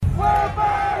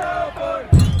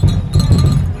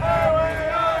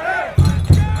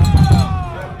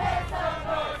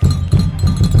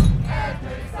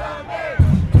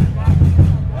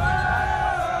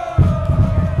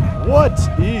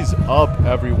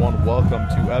everyone. Welcome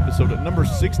to episode number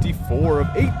 64 of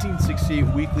 1868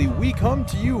 Weekly. We come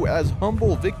to you as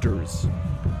humble victors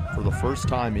for the first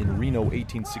time in Reno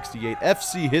 1868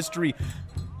 FC history.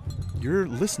 You're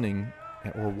listening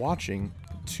or watching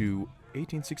to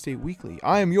 1868 Weekly.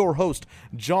 I am your host,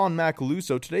 John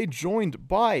Macaluso, today joined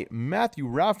by Matthew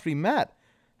Rafferty. Matt,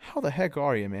 how the heck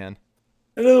are you, man?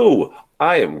 Hello,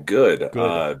 I am good.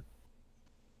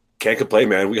 Can't complain,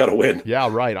 man. We got to win. Yeah,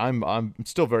 right. I'm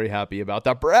still very happy about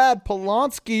that. Brad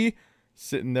Polonsky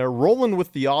sitting there rolling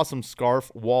with the awesome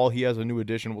scarf while he has a new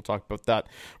addition. We'll talk about that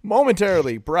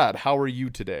momentarily. Brad, how are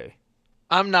you today?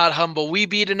 I'm not humble. We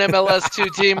beat an MLS 2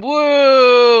 team.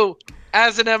 Woo!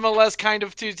 As an MLS kind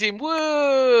of 2 team.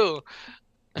 Woo!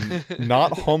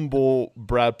 Not humble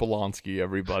Brad Polonsky,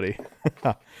 everybody.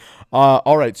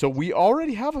 All right, so we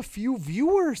already have a few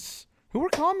viewers who are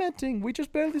commenting. We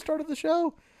just barely started the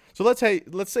show. So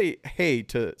let's say hey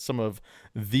to some of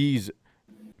these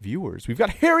viewers. We've got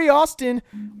Harry Austin,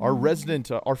 our resident,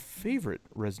 our favorite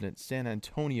resident San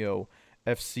Antonio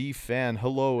FC fan.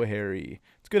 Hello, Harry.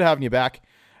 It's good having you back.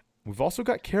 We've also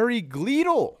got Carrie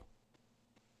Gleedle.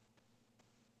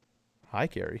 Hi,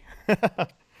 Carrie.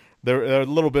 There a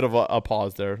little bit of a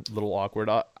pause there, a little awkward.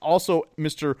 Also,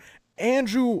 Mr.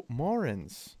 Andrew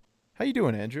Marins. How you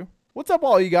doing, Andrew? What's up,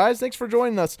 all you guys? Thanks for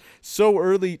joining us so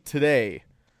early today.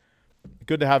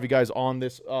 Good to have you guys on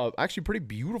this actually pretty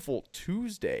beautiful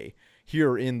Tuesday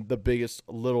here in the biggest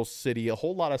little city. A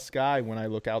whole lot of sky when I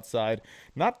look outside.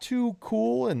 Not too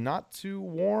cool and not too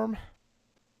warm.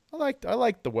 I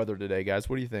like the weather today, guys.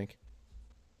 What do you think?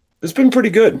 It's been pretty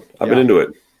good. I've been into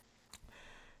it.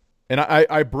 And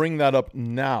I bring that up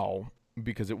now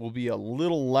because it will be a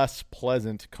little less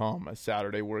pleasant come a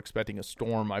Saturday. We're expecting a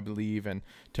storm, I believe, and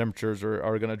temperatures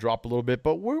are going to drop a little bit.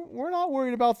 But we're not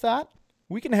worried about that.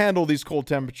 We can handle these cold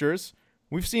temperatures.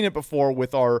 We've seen it before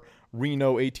with our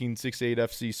Reno 1868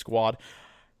 FC squad.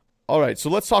 All right, so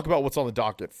let's talk about what's on the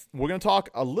docket. We're going to talk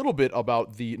a little bit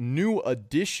about the new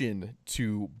addition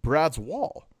to Brad's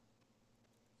Wall.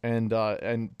 And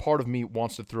part of me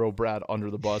wants to throw Brad under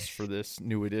the bus for this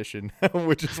new edition,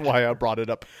 which is why I brought it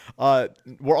up.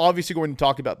 We're obviously going to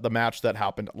talk about the match that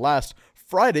happened last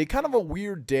Friday. Kind of a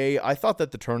weird day. I thought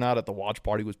that the turnout at the watch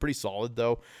party was pretty solid,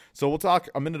 though. So we'll talk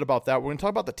a minute about that. We're going to talk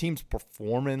about the team's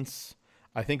performance.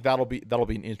 I think that'll be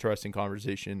an interesting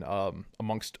conversation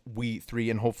amongst we three,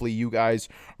 and hopefully you guys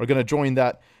are going to join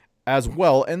that as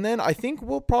well. And then I think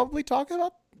we'll probably talk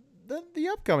about the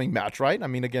upcoming match, right? I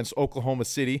mean, against Oklahoma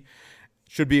City.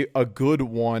 Should be a good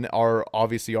one.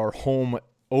 Obviously our home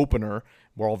opener.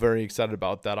 We're all very excited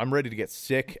about that. I'm ready to get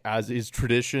sick, as is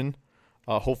tradition.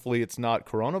 Hopefully it's not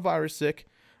coronavirus sick.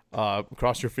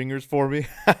 Cross your fingers for me.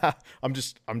 I'm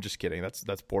just kidding.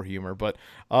 That's poor humor. But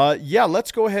yeah,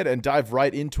 let's go ahead and dive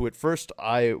right into it. First,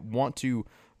 I want to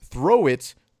throw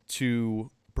it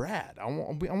to Brad. I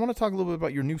want to talk a little bit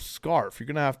about your new scarf. You're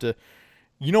gonna have to.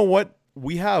 You know what?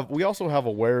 We also have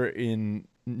a wearer in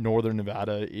Northern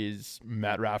Nevada is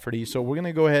Matt Rafferty. So we're going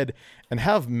to go ahead and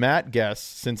have Matt guess,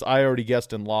 since I already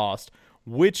guessed and lost,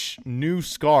 which new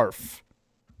scarf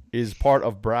is part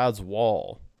of Brad's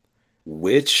Wall.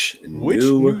 Which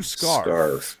new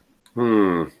scarf?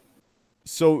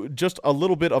 So just a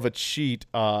little bit of a cheat,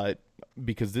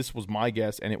 because this was my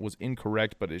guess and it was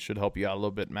incorrect, but it should help you out a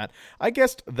little bit, Matt. I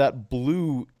guessed that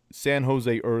blue San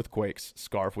Jose Earthquakes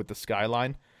scarf with the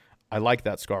skyline. I like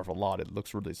that scarf a lot. It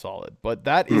looks really solid. But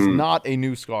that is not a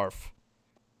new scarf.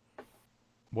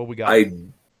 What we got? I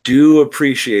do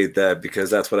appreciate that because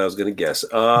that's what I was going to guess.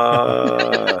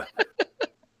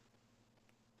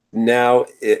 No,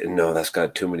 that's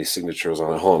got too many signatures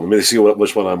on it. Hold on. Let me see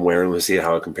which one I'm wearing. Let's see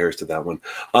how it compares to that one.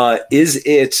 Is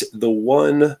it the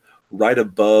one right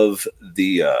above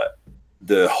the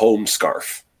home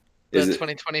scarf? The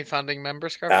 2020 founding member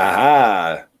scarf?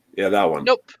 Aha. Yeah, that one.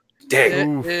 Nope.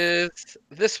 Dang. It is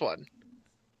this one.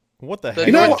 What the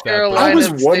heck? I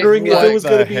was wondering if it was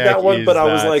going to be that one, but I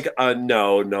was like,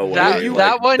 no.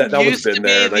 That one used to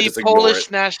be the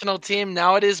Polish national team.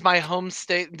 Now it is my home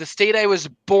state, the state I was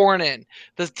born in.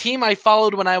 The team I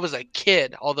followed when I was a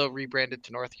kid, although rebranded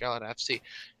to North Carolina FC.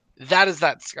 That is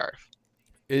that scarf.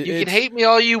 You can hate me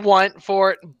all you want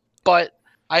for it, but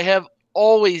I have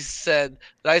always said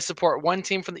that I support one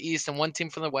team from the East and one team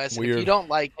from the West. And if you don't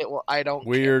like it, well, I don't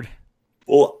care.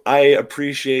 Well, I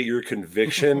appreciate your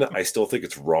conviction. I still think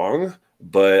it's wrong,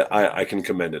 but I can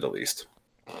commend it at least.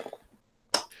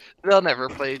 They'll never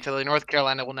play each other. North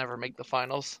Carolina will never make the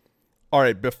finals. All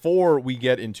right, before we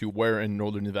get into where in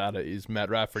Northern Nevada is Matt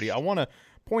Rafferty, I want to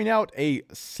point out a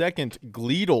second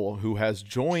Gleedle who has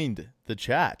joined the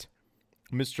chat,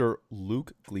 Mr.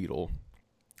 Luke Gleedle.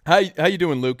 How you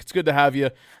doing, Luke? It's good to have you.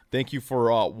 Thank you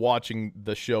for watching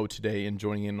the show today and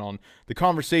joining in on the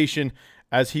conversation.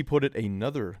 As he put it,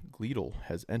 another Gleedle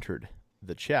has entered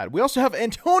the chat. We also have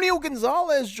Antonio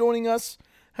Gonzalez joining us.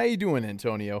 How you doing,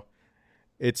 Antonio?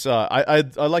 It's I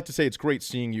like to say it's great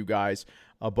seeing you guys,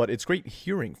 but it's great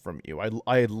hearing from you.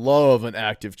 I love an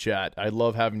active chat. I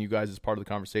love having you guys as part of the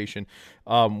conversation.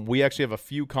 We actually have a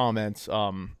few comments.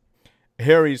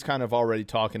 Harry's kind of already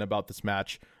talking about this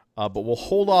match. But we'll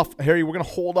hold off. Harry, we're going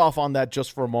to hold off on that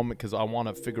just for a moment because I want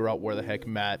to figure out where the heck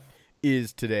Matt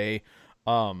is today.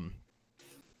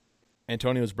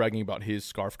 Antonio's bragging about his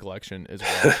scarf collection as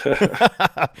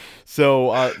well.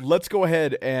 So let's go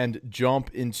ahead and jump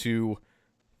into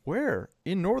where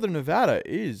in Northern Nevada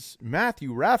is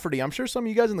Matthew Rafferty. I'm sure some of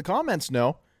you guys in the comments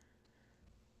know.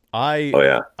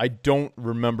 I don't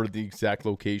remember the exact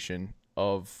location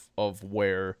of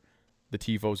where the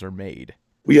TIFOs are made.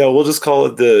 Yeah, we'll just call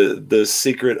it the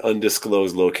secret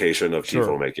undisclosed location of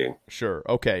TIFO making. Sure.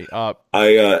 Okay.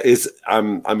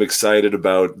 I'm excited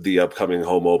about the upcoming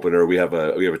home opener. We have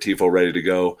a TIFO ready to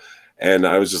go, and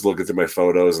I was just looking through my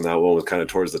photos, and that one was kind of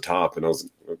towards the top, and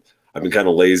I've been kind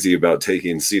of lazy about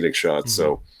taking scenic shots,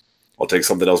 so I'll take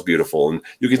something else beautiful. And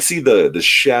you can see the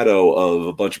shadow of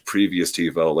a bunch of previous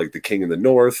TIFO, like the King in the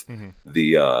North,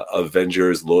 the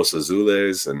Avengers Los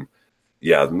Azules, and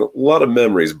yeah, a lot of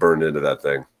memories burned into that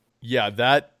thing. Yeah,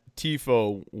 that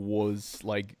TIFO was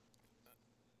like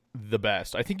the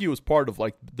best. I think he was part of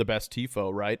like the best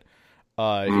TIFO, right?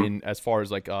 In as far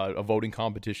as like a voting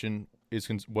competition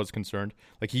was concerned,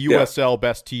 like USL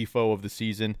best TIFO of the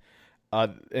season,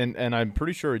 and I'm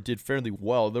pretty sure it did fairly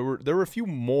well. There were a few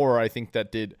more I think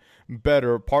that did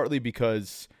better, partly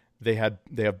because they have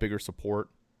bigger support.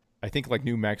 I think like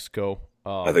New Mexico.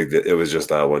 I think that it was just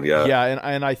that one, yeah. Yeah,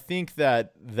 and I think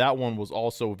that one was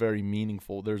also very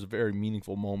meaningful. There's a very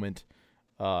meaningful moment.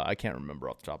 I can't remember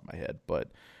off the top of my head,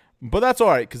 but that's all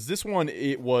right because this one,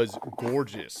 it was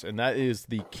gorgeous, and that is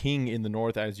the King in the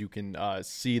North, as you can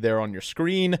see there on your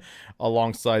screen,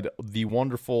 alongside the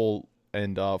wonderful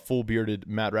and full-bearded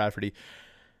Matt Rafferty.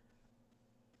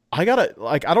 I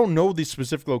don't know the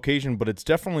specific location, but it's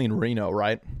definitely in Reno,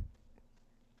 right?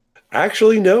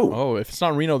 Actually, no. Oh, if it's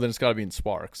not Reno, then it's got to be in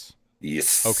Sparks.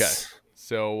 Yes. Okay.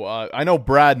 So I know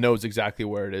Brad knows exactly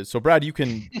where it is. So Brad, you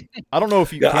can. I don't know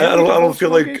if you. Yeah, I don't feel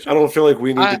like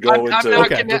we need to go into. I'm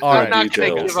not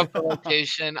going to give up the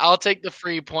location. I'll take the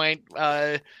free point.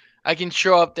 I can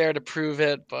show up there to prove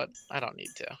it, but I don't need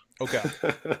to. Okay,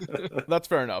 that's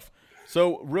fair enough.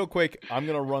 So real quick, I'm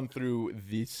gonna run through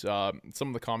these some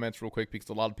of the comments real quick because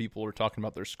a lot of people are talking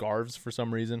about their scarves for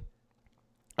some reason.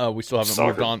 We still haven't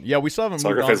moved on. Yeah, we still haven't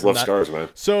moved on. Soccer fans love scarves, man.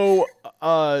 So,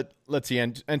 let's see.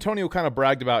 Antonio kind of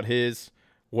bragged about his.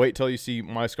 Wait till you see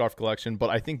my scarf collection.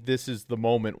 But I think this is the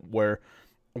moment where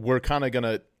we're kind of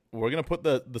gonna put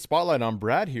the spotlight on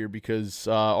Brad here because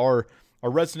our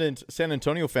resident San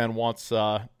Antonio fan wants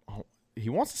to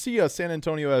see a San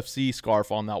Antonio FC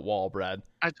scarf on that wall, Brad.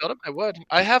 I told him I would.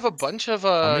 I have a bunch of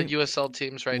USL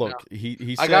teams right now.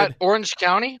 He I got Orange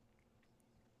County.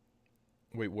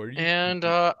 Wait, where do you? And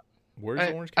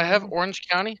where's Orange County? I have Orange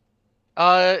County.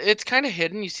 It's kind of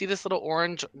hidden. You see this little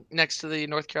orange next to the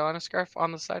North Carolina scarf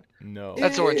on the side? No,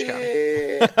 that's Orange County.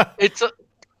 It's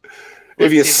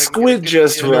if you squint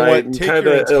just right, take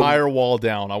your entire wall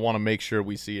down. I want to make sure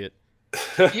we see it.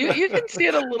 You can see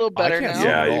it a little better now.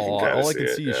 Yeah, you can all I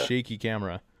can see is shaky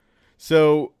camera.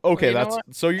 So okay,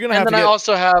 so you're gonna have. And then I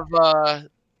also have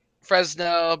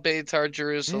Fresno, Beitar,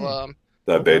 Jerusalem.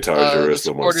 That Beitar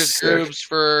Jerusalem supporters groups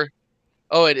for.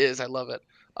 Oh, it is. I love it.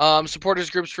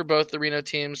 Supporters groups for both the Reno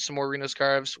teams, some more Reno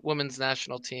scarves, women's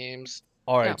national teams.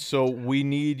 All right, so we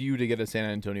need you to get a San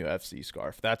Antonio FC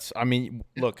scarf.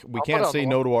 Look, we can't say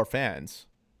no to our fans,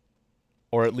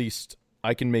 or at least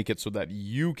I can make it so that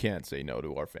you can't say no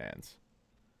to our fans.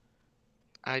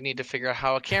 I need to figure out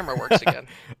how a camera works again.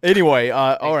 Anyway,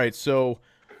 all right, so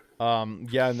and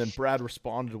then Brad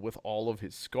responded with all of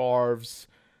his scarves.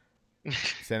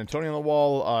 San Antonio on the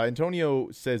wall.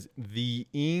 Antonio says the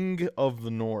Ing of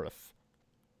the North.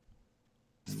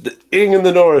 The Ing in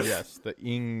the North. Yes, the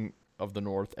Ing of the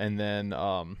North. And then,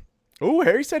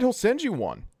 Harry said he'll send you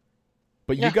one.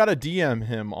 But you got to DM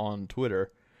him on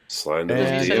Twitter. Slide into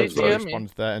his DMs. Respond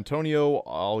to that. Antonio,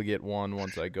 I'll get one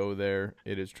once I go there.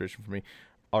 It is tradition for me.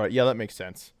 All right, yeah, that makes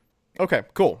sense. Okay,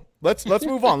 cool. Let's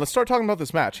move on. Let's start talking about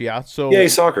this match. Yeah. So yay,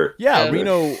 soccer. Yeah,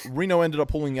 Reno ended up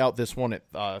pulling out this one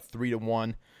at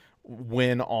 3-1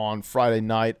 win on Friday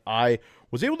night. I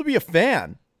was able to be a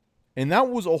fan, and that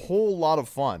was a whole lot of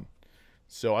fun.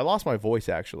 So I lost my voice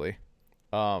actually.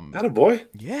 Atta boy.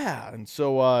 Yeah, and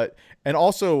so and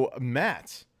also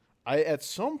Matt, at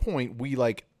some point we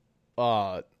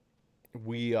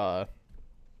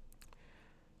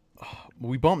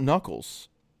bumped knuckles.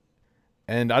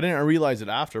 And I didn't realize it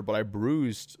after, but I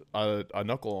bruised a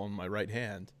knuckle on my right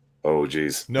hand. Oh,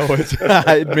 geez. No,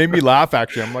 it made me laugh,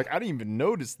 actually. I'm like, I didn't even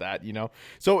notice that,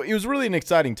 So it was really an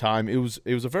exciting time. It was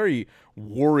a very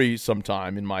worrisome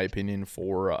time, in my opinion,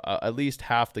 for at least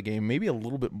half the game, maybe a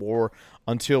little bit more,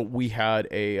 until we had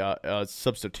a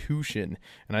substitution.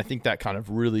 And I think that kind of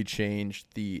really changed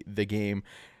the game.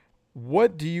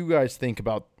 What do you guys think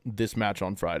about this match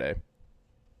on Friday?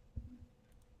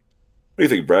 What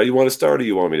do you think, Brad? You want to start, or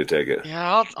you want me to take it?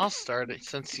 Yeah, I'll start it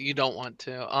since you don't want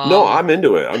to. No, I'm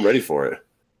into it. I'm ready for it.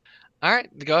 All right,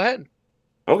 go ahead.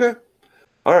 Okay.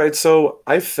 All right. So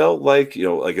I felt like,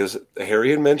 like as Harry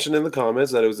had mentioned in the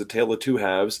comments, that it was a tale of two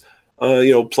halves,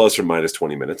 plus or minus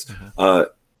 20 minutes.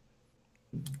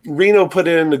 Reno put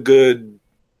in a good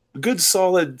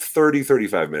solid 30,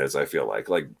 35 minutes, I feel like.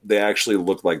 Like, they actually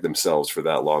looked like themselves for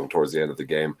that long towards the end of the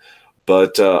game.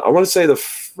 But I want to say the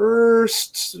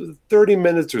first 30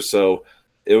 minutes or so,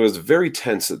 it was very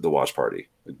tense at the watch party.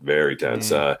 Very tense.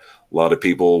 A lot of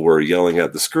people were yelling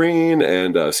at the screen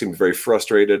and seemed very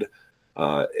frustrated.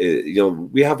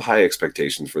 We have high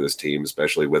expectations for this team,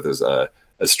 especially with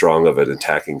as strong of an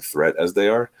attacking threat as they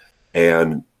are.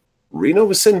 And Reno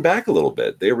was sitting back a little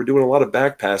bit. They were doing a lot of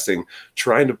back passing,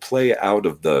 trying to play out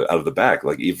of the back,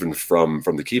 like even from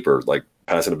the keeper, like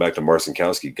passing it back to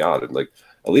Marcinkowski. God, and like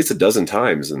at least a dozen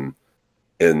times. And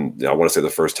I want to say the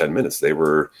first 10 minutes, they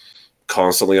were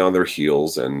constantly on their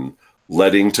heels and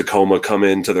letting Tacoma come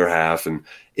into their half. And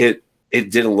it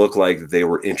didn't look like they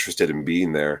were interested in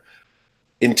being there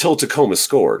until Tacoma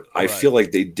scored. Right. I feel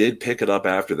like they did pick it up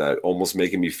after that, almost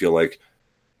making me feel like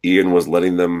Ian was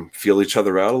letting them feel each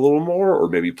other out a little more, or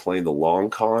maybe playing the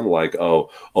long con, like, oh,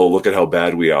 look at how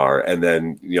bad we are. And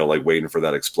then, like waiting for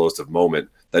that explosive moment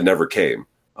that never came.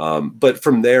 But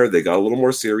from there, they got a little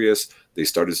more serious. They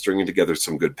started stringing together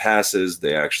some good passes.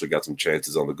 They actually got some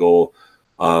chances on the goal.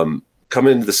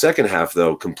 Coming into the second half,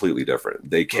 though, completely different.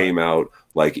 They came out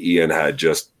like Ian had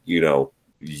just,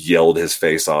 yelled his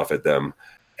face off at them.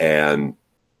 And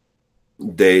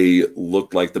they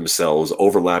looked like themselves,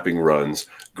 overlapping runs,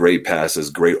 great passes,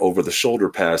 great over-the-shoulder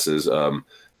passes.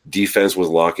 Defense was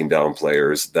locking down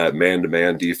players. That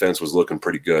man-to-man defense was looking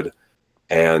pretty good.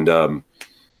 And,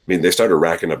 they started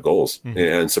racking up goals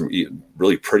and some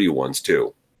really pretty ones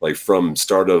too. Like from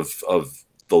start of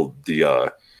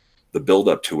the build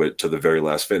up to it to the very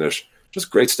last finish,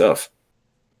 just great stuff.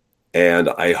 And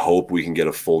I hope we can get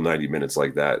a full 90 minutes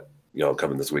like that,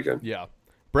 coming this weekend. Yeah.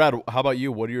 Brad, how about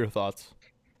you? What are your thoughts?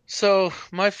 So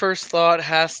my first thought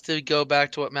has to go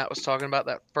back to what Matt was talking about,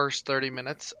 that first 30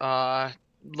 minutes.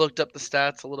 Looked up the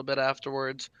stats a little bit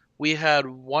afterwards. We had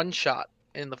one shot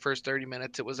in the first 30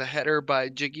 minutes. It was a header by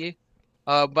Jiggy.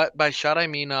 But by shot, I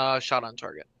mean shot on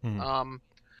target. It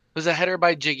was a header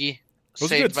by Jiggy,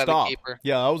 saved by the keeper.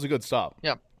 Yeah, that was a good stop.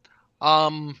 Yeah.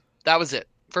 That was it.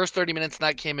 First 30 minutes, and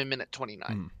that came in minute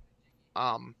 29.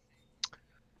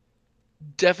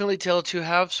 Definitely tale of two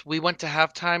halves. We went to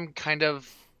halftime kind of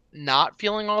not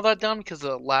feeling all that down because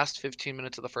the last 15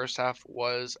 minutes of the first half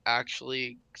was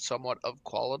actually somewhat of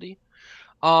quality.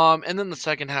 And then the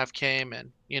second half came,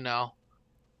 and,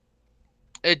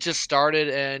 it just started,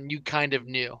 and you kind of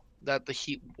knew that the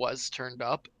heat was turned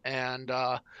up, and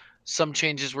some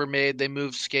changes were made. They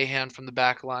moved Skahan from the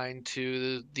back line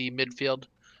to the midfield.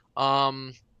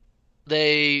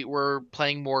 They were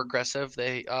playing more aggressive.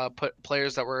 They put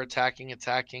players that were attacking.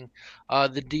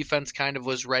 The defense kind of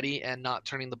was ready and not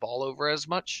turning the ball over as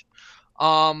much.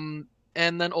 And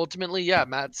then ultimately,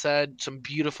 Matt said some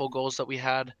beautiful goals that we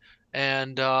had,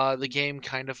 and the game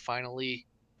kind of finally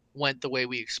went the way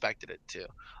we expected it to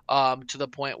the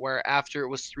point where after it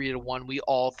was 3-1, we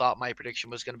all thought my prediction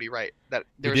was going to be right, that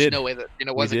there's no way that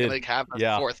wasn't going to have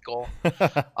a fourth goal.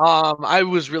 I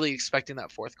was really expecting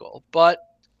that fourth goal, but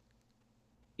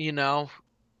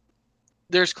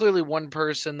there's clearly one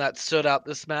person that stood out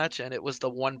this match, and it was the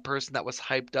one person that was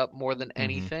hyped up more than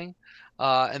anything,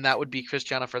 and that would be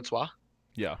Cristiano Francois.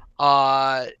 Yeah.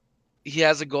 He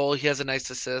has a goal. He has a nice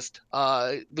assist.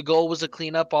 The goal was a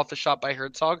cleanup off a shot by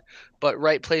Herzog, but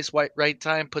right place, right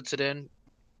time, puts it in.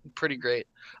 Pretty great.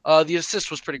 The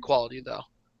assist was pretty quality, though,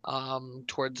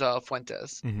 towards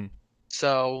Fuentes.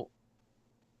 So,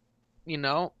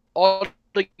 all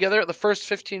together, the first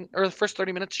 15 or the first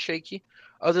 30 minutes, shaky.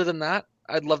 Other than that,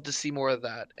 I'd love to see more of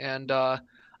that. And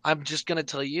I'm just going to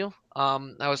tell you,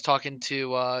 I was talking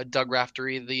to Doug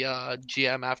Raftery, the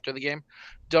GM, after the game.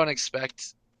 Don't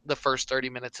expect the first 30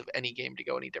 minutes of any game to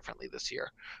go any differently this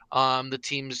year. The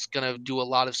team's going to do a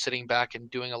lot of sitting back and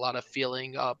doing a lot of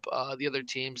feeling up the other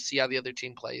team, see how the other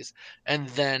team plays, and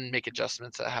then make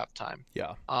adjustments at halftime.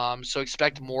 Yeah. So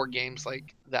expect more games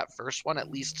like that first one,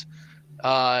 at least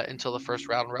until the first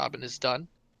round robin is done.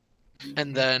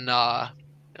 And then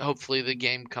hopefully the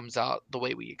game comes out the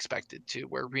way we expect it to,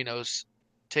 where Reno's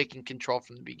taking control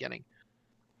from the beginning.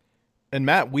 And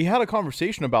Matt, we had a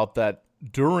conversation about that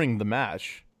during the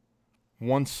match.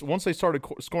 Once they started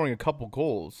scoring a couple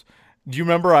goals, do you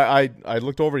remember? I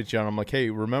looked over at you and I'm like, hey,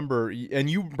 remember? And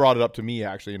you brought it up to me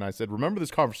actually, and I said, remember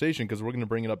this conversation because we're going to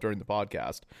bring it up during the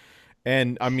podcast.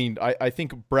 And I mean, I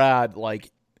think Brad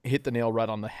like hit the nail right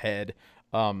on the head.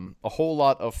 A whole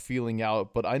lot of feeling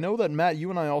out, but I know that Matt, you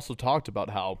and I also talked about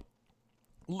how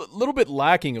little bit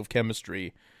lacking of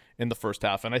chemistry in the first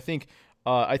half, and I think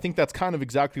that's kind of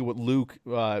exactly what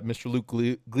Mr. Luke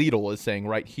Gleadle is saying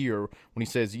right here when he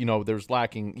says, there's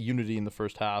lacking unity in the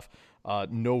first half,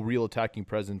 no real attacking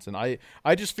presence, and I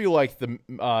just feel like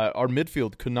our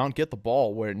midfield could not get the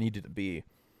ball where it needed to be,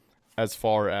 as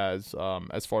far as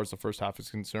the first half is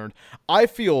concerned. I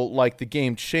feel like the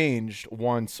game changed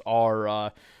once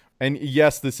our and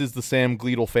yes, this is the Sam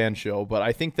Gleadle fan show, but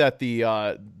I think that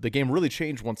the game really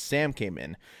changed once Sam came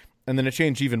in, and then it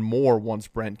changed even more once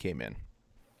Brent came in.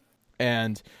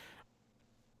 And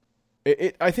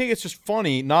I think it's just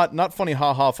funny, not funny,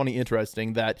 haha, funny,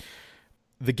 interesting, that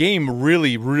the game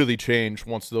really, really changed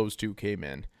once those two came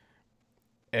in.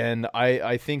 And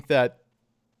I think that,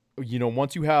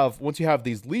 once you have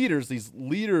these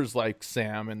leaders like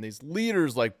Sam and these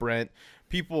leaders like Brent,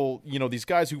 people, these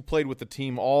guys who played with the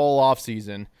team all off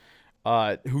season,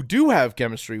 who do have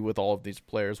chemistry with all of these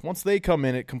players. Once they come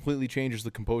in, it completely changes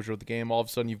the composure of the game. All of a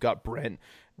sudden, you've got Brent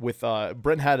with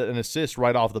Brent had an assist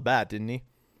right off the bat, didn't he?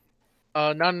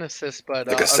 Not an assist, but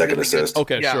like a second really assist.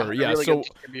 Okay, yeah, sure, yeah. Really so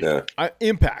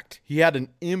impact. He had an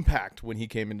impact when he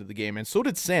came into the game, and so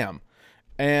did Sam.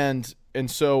 And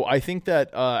so I think that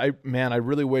I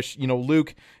really wish,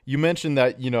 Luke, you mentioned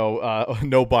that,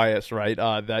 no bias, right?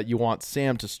 That you want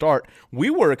Sam to start. We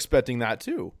were expecting that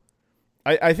too.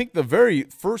 I think the very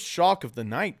first shock of the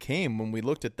night came when we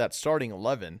looked at that starting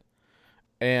 11.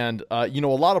 And, a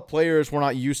lot of players were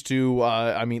not used to,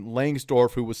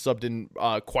 Langsdorff, who was subbed in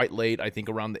quite late, I think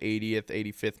around the 80th,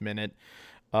 85th minute.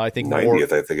 I think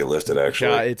 90th, I think it listed,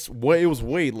 actually. Yeah, it was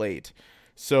way late.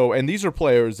 So, and these are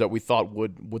players that we thought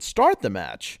would start the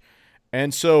match.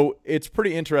 And so it's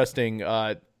pretty interesting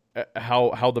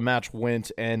how the match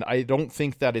went. And I don't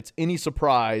think that it's any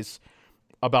surprise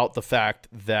about the fact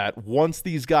that once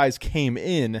these guys came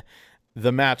in,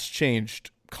 the match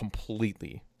changed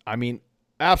completely. I mean,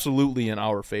 absolutely in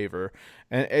our favor.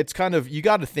 And it's kind of, you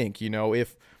got to think,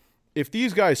 if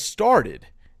these guys started,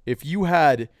 if you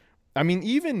had,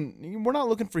 even we're not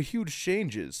looking for huge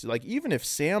changes. Like even if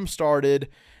Sam started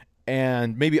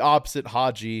and maybe opposite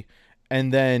Haji,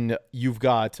 and then you've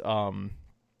got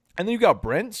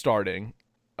Brent starting,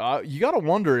 you got to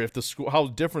wonder if how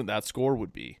different that score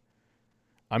would be.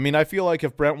 I mean, I feel like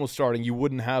if Brent was starting, you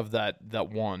wouldn't have that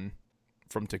one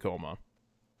from Tacoma.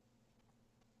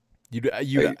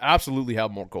 You absolutely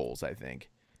have more goals, I think.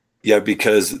 Yeah,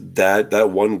 because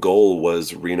that one goal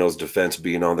was Reno's defense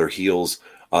being on their heels,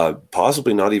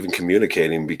 possibly not even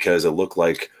communicating, because it looked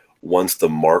like once the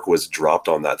mark was dropped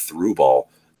on that through ball,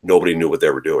 nobody knew what they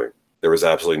were doing. There was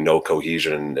absolutely no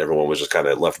cohesion. Everyone was just kind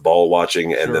of left ball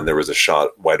watching, and then there was a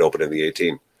shot wide open in the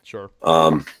 18. Sure.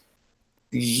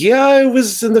 Yeah, it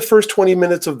was in the first 20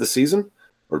 minutes of the season,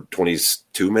 or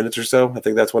 22 minutes or so. I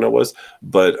think that's when it was.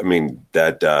 But, I mean,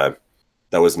 that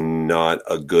was not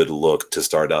a good look to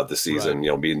start out the season,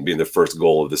 right. Being the first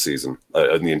goal of the season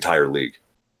in the entire league.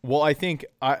 Well, I think,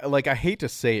 I hate to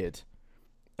say it,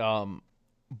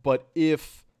 but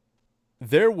if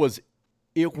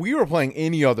we were playing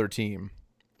any other team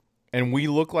and we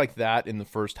look like that in the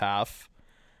first half,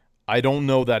 I don't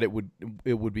know that it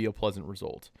would be a pleasant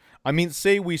result. I mean,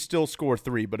 say we still score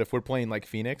 3, but if we're playing like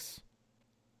Phoenix,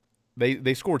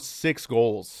 they scored 6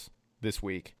 goals this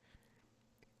week.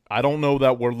 I don't know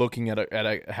that we're looking at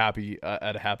a happy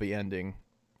ending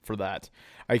for that.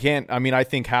 I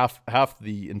think half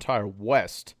the entire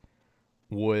West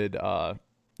would probably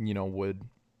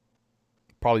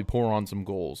pour on some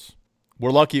goals.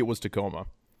 We're lucky it was Tacoma.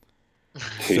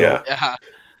 So, yeah.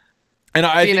 And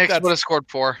I Phoenix would have scored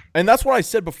 4. And that's what I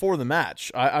said before the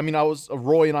match.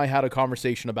 Roy and I had a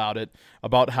conversation about it,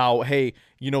 about how, hey,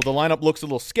 the lineup looks a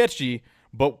little sketchy,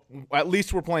 but at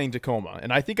least we're playing Tacoma.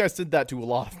 And I think I said that to a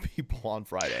lot of people on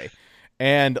Friday.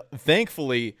 And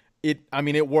thankfully, it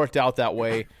worked out that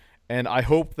way. And I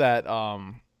hope that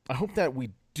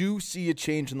we do see a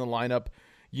change in the lineup.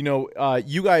 You know,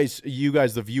 you guys,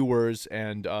 the viewers,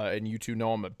 and you two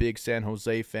know I'm a big San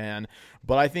Jose fan,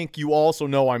 but I think you also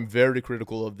know I'm very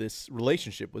critical of this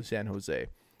relationship with San Jose,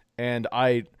 and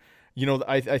I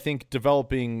think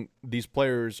developing these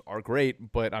players are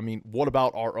great, but I mean, what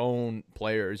about our own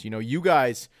players? You know, you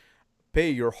guys pay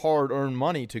your hard-earned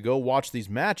money to go watch these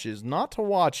matches, not to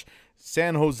watch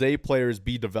San Jose players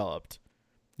be developed.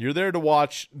 You're there to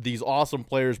watch these awesome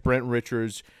players, Brent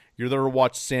Richards. You're there to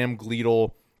watch Sam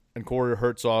Gleadle and Corey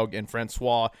Herzog and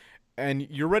Francois, and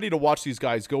you're ready to watch these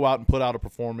guys go out and put out a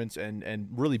performance and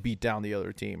really beat down the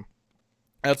other team.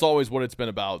 That's always what it's been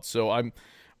about. So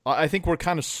I think we're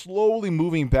kind of slowly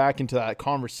moving back into that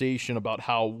conversation about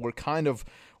how we're kind of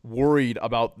worried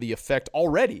about the effect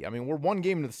already. I mean, we're one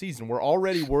game into the season. We're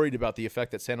already worried about the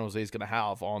effect that San Jose is going to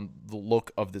have on the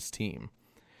look of this team.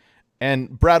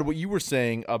 And Brad, what you were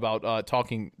saying about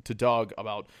talking to Doug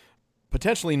about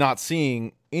potentially not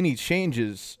seeing any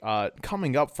changes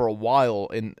coming up for a while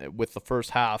with the first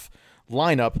half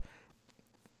lineup,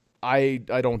 I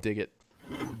don't dig it.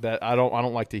 That I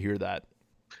don't like to hear that.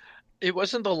 It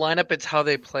wasn't the lineup, it's how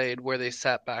they played, where they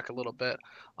sat back a little bit.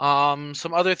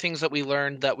 Some other things that we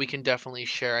learned that we can definitely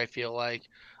share, I feel like,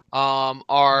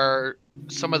 are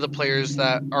some of the players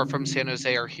that are from San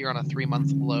Jose are here on a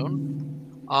 3-month loan.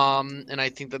 And I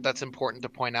think that that's important to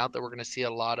point out that we're going to see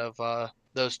a lot of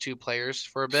those two players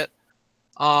for a bit.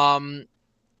 And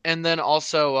then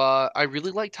also, I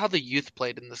really liked how the youth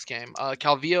played in this game.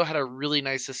 Calvillo had a really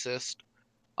nice assist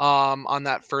on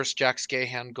that first Jack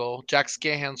Scahan goal. Jack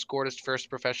Scahan scored his first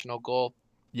professional goal.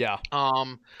 Yeah.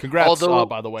 Congrats,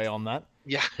 by the way, on that.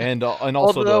 Yeah. And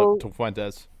also to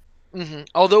Fuentes. Mm-hmm.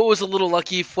 Although it was a little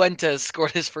lucky, Fuentes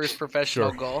scored his first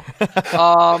professional goal.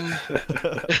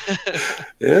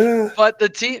 Yeah. But the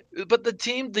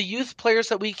team, the youth players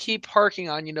that we keep harking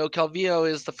on, you know, Calvillo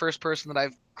is the first person that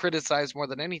I've criticized more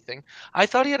than anything. I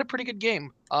thought he had a pretty good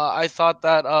game. I thought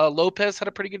that Lopez had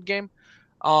a pretty good game.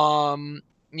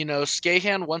 You know,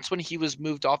 Scahan, once when he was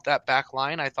moved off that back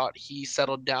line, I thought he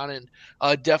settled down and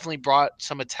definitely brought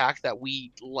some attack that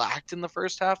we lacked in the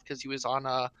first half because he was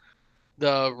on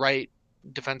the right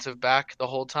defensive back the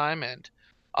whole time. And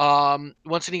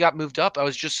once when he got moved up, I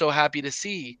was just so happy to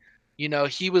see, you know,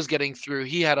 he was getting through.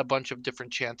 He had a bunch of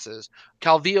different chances.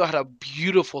 Calvillo had a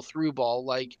beautiful through ball.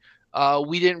 Like,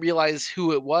 we didn't realize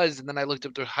who it was. And then I looked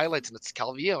up the highlights and it's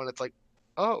Calvillo. And it's like,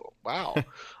 oh, wow.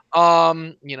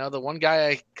 You know, the one guy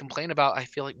I complain about, I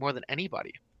feel like more than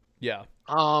anybody. Yeah.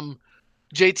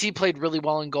 JT played really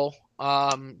well in goal.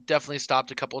 Definitely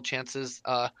stopped a couple of chances.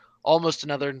 Almost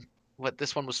another,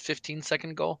 this one was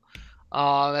 15-second goal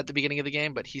at the beginning of the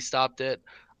game, but he stopped it.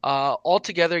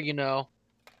 Altogether, you know,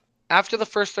 after the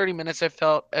first 30 minutes, I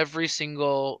felt every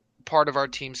single part of our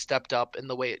team stepped up in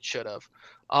the way it should have.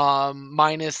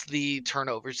 Minus the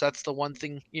turnovers. That's the one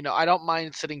thing, you know, I don't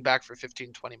mind sitting back for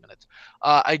 15, 20 minutes.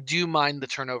 I do mind the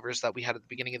turnovers that we had at the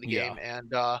beginning of the game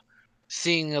and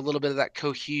seeing a little bit of that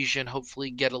cohesion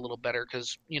hopefully get a little better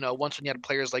because, you know, once when you had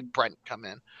players like Brent come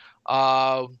in,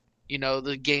 you know,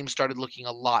 the game started looking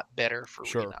a lot better for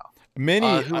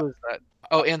Reno. Who was that?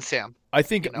 Oh, and Sam. I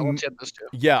think, you know, those two.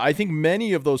 Yeah, I think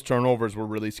many of those turnovers were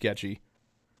really sketchy.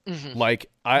 Mm-hmm. Like,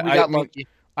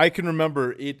 I can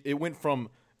remember it went from,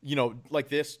 you know, like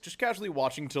this, just casually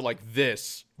watching to like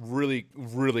this really,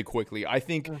 really quickly. I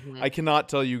think I cannot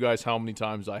tell you guys how many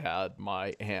times I had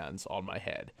my hands on my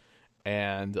head.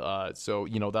 And so,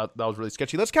 you know, that was really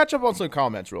sketchy. Let's catch up on some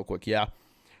comments real quick. Yeah.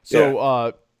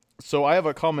 So, so I have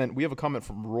a comment. We have a comment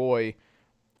from Roy,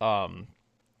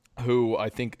 who I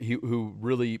think who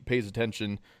really pays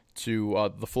attention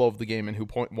to the flow of the game and who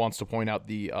wants to point out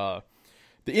the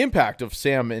impact of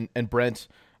Sam and Brent.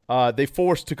 They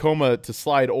forced Tacoma to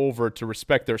slide over to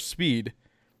respect their speed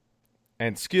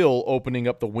and skill, opening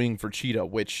up the wing for Cheetah,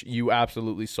 which you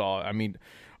absolutely saw. I mean,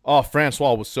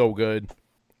 Francois was so good.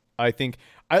 I think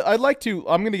I'm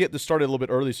going to get this started a little bit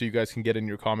early so you guys can get in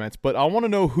your comments, but I want to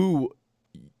know who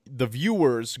the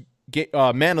viewers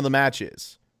man of the match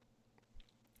is.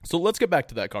 So let's get back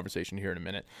to that conversation here in a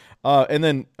minute. And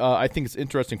then I think it's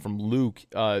interesting from Luke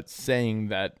saying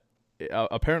that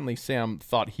apparently Sam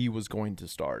thought he was going to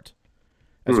start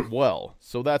as well.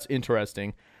 So that's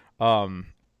interesting.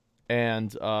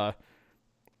 And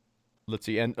let's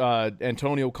see. And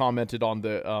Antonio commented on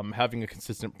the having a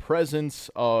consistent presence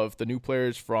of the new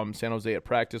players from San Jose at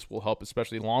practice will help,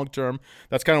 especially long term.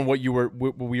 That's kind of what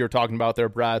we were talking about there,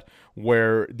 Brad,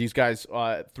 where these guys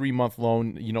 3-month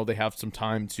loan, you know, they have some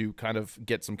time to kind of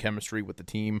get some chemistry with the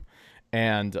team.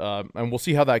 And we'll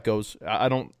see how that goes. I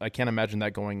can't imagine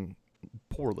that going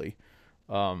poorly.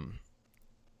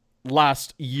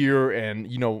 last year and,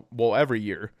 every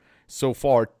year so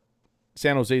far,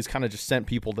 San Jose's kind of just sent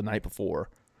people the night before.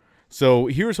 So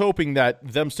here's hoping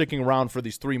that them sticking around for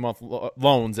these 3-month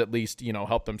loans at least,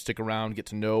 help them stick around, get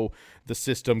to know the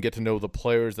system, get to know the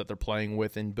players that they're playing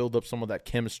with, and build up some of that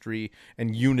chemistry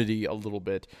and unity a little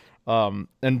bit.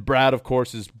 And Brad, of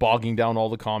course, is bogging down all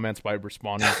the comments by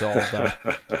responding to all of them,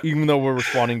 even though we're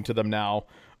responding to them now.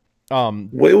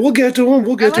 Wait, we'll get to him.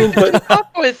 But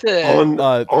up with it.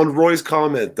 On Roy's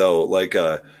comment, though, let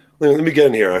me get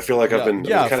in here. I feel like I've been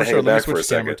kind of hanging back for a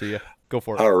second. To you. Go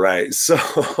for it. All right.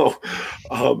 So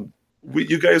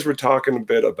you guys were talking a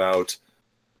bit about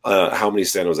how many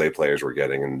San Jose players we're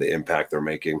getting and the impact they're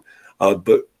making.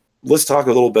 But let's talk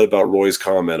a little bit about Roy's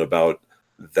comment about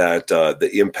that the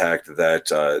impact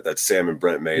that Sam and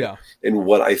Brent made in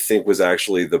what I think was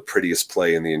actually the prettiest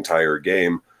play in the entire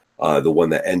game, the one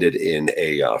that ended in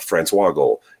a Francois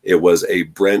goal. It was a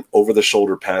Brent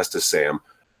over-the-shoulder pass to Sam.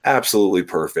 Absolutely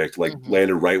perfect,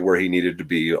 landed right where he needed to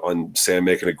be on Sam,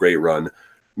 making a great run,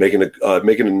 making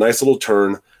a nice little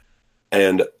turn,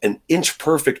 and an inch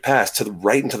perfect pass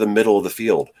right into the middle of the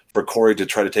field for Corey to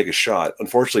try to take a shot.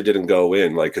 Unfortunately, didn't go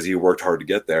in, because he worked hard to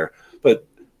get there. But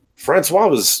Francois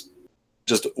was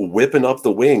just whipping up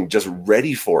the wing, just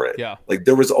ready for it. Yeah,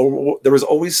 there was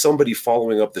always somebody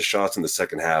following up the shots in the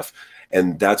second half,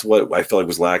 and that's what I felt like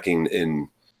was lacking in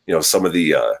some of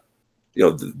the.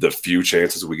 The few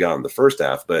chances we got in the first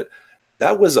half, but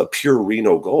that was a pure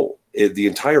Reno goal. The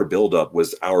entire buildup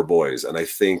was our boys. And I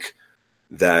think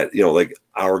that,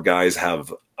 our guys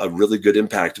have a really good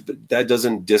impact, but that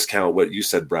doesn't discount what you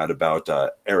said, Brad, about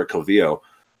Eric Covillo.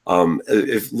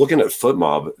 If looking at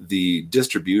FootMob, the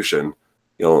distribution,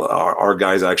 our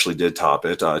guys actually did top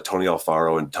it. Tony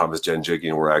Alfaro and Thomas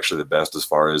Janjigian were actually the best as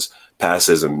far as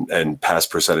passes and pass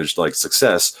percentage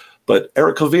success. But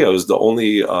Eric Covillo is the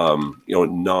only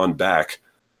non-back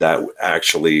that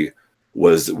actually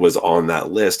was on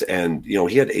that list, and he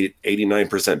had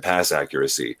 89% pass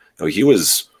accuracy. He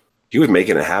was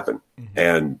making it happen,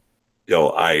 and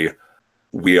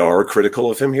we are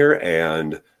critical of him here,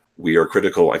 and we are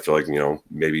critical. I feel like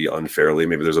maybe unfairly,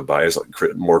 maybe there's a bias,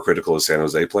 more critical of San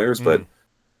Jose players, but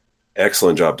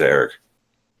excellent job to Eric.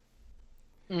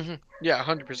 Mm-hmm. Yeah,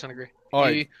 100% agree.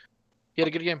 He had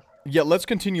a good game. Yeah, let's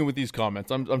continue with these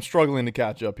comments. I'm struggling to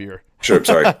catch up here. Sure,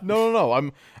 sorry.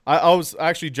 No. I was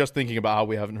actually just thinking about how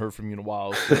we haven't heard from you in a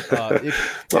while.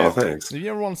 So, thanks. If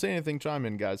you ever want to say anything, chime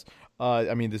in, guys.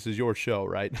 This is your show,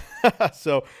 right?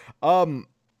 So,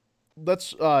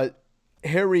 let's.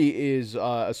 Harry is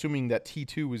assuming that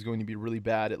T2 is going to be really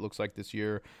bad. It looks like this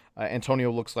year.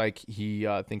 Antonio looks like he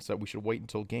thinks that we should wait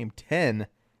until game 10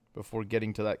 before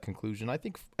getting to that conclusion. I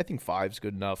think 5's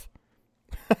good enough.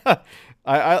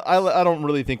 I don't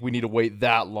really think we need to wait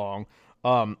that long.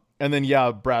 And then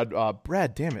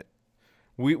Brad, damn it,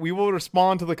 we will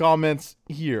respond to the comments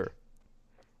here.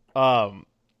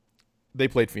 They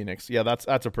played Phoenix. Yeah, that's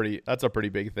a pretty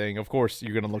big thing. Of course,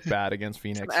 you're gonna look bad against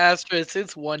Phoenix. Asterisk,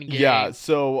 it's one game. Yeah.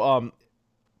 So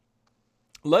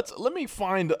let me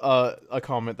find a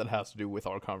comment that has to do with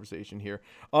our conversation here.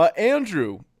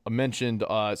 Andrew mentioned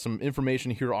some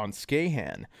information here on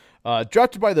Skahan.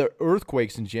 Drafted by the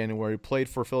Earthquakes in January, played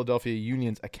for Philadelphia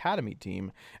Union's academy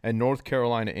team and North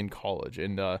Carolina in college,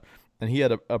 and he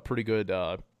had a pretty good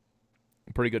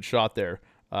shot there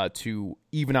to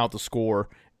even out the score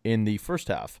in the first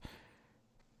half.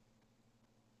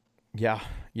 Yeah,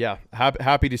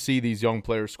 happy to see these young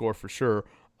players score for sure.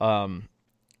 And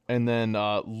then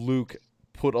Luke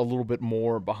put a little bit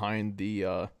more behind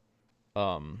the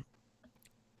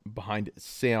behind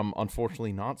Sam,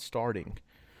 unfortunately not starting.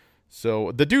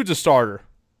 So the dude's a starter.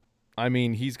 I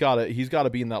mean, he's got to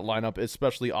be in that lineup,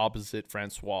 especially opposite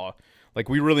Francois.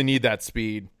 We really need that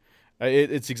speed.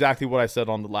 It's exactly what I said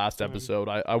on the last episode.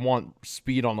 I want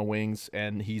speed on the wings,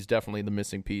 and he's definitely the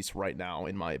missing piece right now,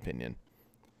 in my opinion.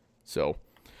 So,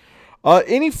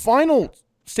 any final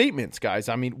statements, guys?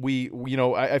 I mean,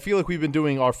 I feel like we've been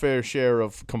doing our fair share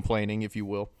of complaining, if you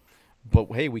will. But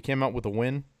hey, we came out with a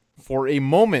win. For a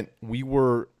moment, we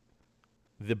were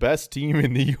the best team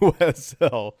in the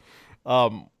USL.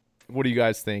 What do you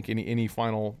guys think? Any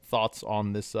final thoughts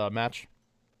on this match?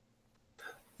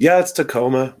 Yeah, it's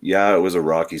Tacoma. Yeah, it was a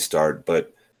rocky start,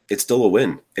 but it's still a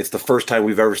win. It's the first time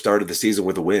we've ever started the season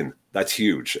with a win. That's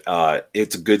huge.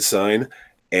 It's a good sign,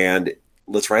 and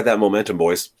let's ride that momentum,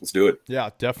 boys. Let's do it. Yeah,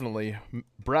 definitely.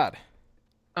 Brad?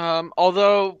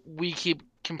 Although we keep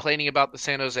complaining about the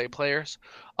San Jose players,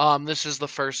 this is the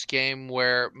first game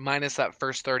where, minus that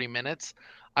first 30 minutes,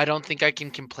 I don't think I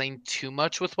can complain too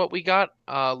much with what we got.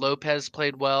 Lopez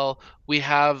played well. We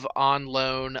have on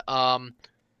loan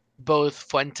both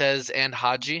Fuentes and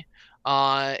Haji.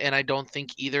 And I don't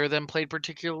think either of them played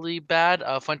particularly bad.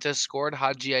 Fuentes scored.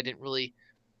 Haji, I didn't really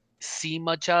see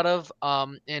much out of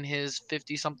in his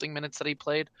 50-something minutes that he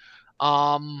played.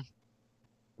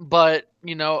 But,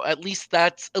 at least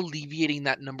that's alleviating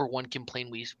that number one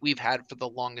complaint we've had for the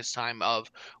longest time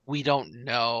of we don't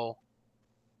know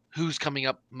who's coming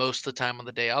up most of the time on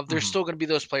the day of. There's still going to be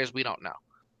those players we don't know.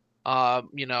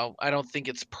 I don't think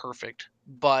it's perfect,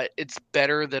 but it's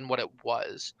better than what it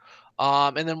was.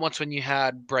 And then once when you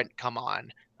had Brent come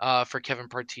on for Kevin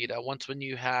Partita, once when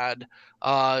you had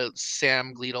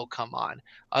Sam Gleadle come on,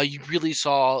 you really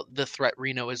saw the threat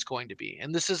Reno is going to be.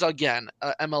 And this is, again,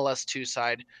 a MLS2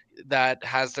 side that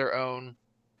has their own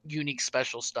unique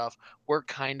special stuff. We're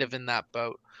kind of in that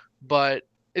boat. But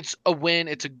it's a win.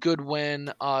 It's a good win.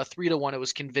 3-1. It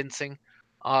was convincing.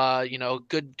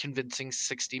 Good convincing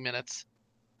 60 minutes.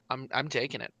 I'm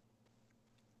taking it.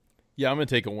 Yeah, I'm gonna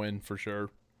take a win for sure.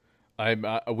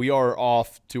 We are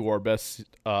off to our best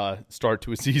start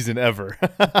to a season ever.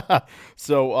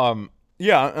 So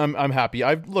yeah, I'm happy.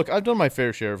 I've done my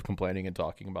fair share of complaining and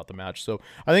talking about the match. So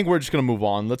I think we're just gonna move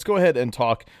on. Let's go ahead and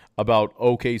talk about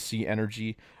OKC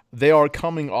Energy. They are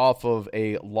coming off of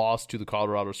a loss to the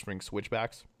Colorado Springs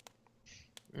Switchbacks.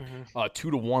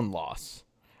 2-1 loss.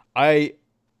 I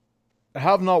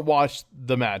have not watched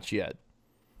the match yet,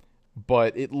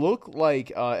 but it looked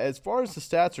like, as far as the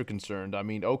stats are concerned, I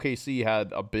mean, OKC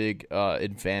had a big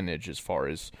advantage as far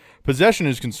as possession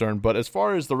is concerned, but as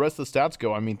far as the rest of the stats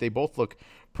go, I mean, they both look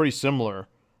pretty similar.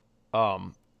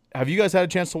 Have you guys had a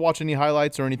chance to watch any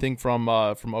highlights or anything from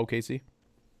OKC?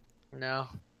 No.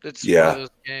 It's one of those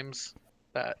games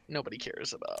that nobody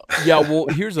cares about. Yeah, well,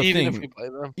 here's the even thing. If we play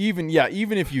them.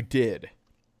 Even if you did,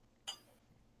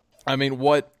 I mean,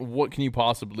 what can you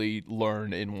possibly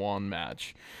learn in one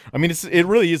match? I mean, it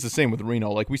really is the same with Reno.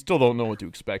 Like, we still don't know what to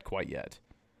expect quite yet.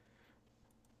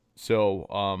 So,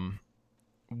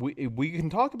 we can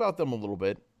talk about them a little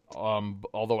bit.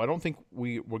 Although I don't think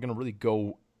we're gonna really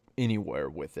go anywhere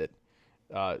with it.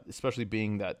 Especially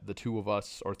being that the two of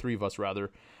us, or three of us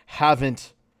rather,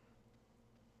 haven't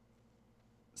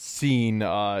seen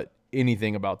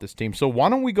anything about this team. So why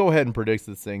don't we go ahead and predict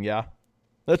this thing? Yeah,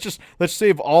 let's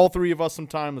save all three of us some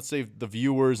time. Let's save the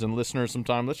viewers and listeners some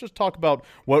time. Let's just talk about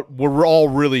what we're all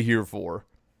really here for,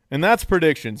 and that's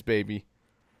predictions, baby.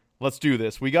 Let's do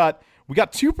this. We got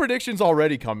two predictions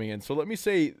already coming in, so let me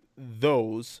say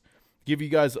those. Give you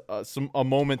guys a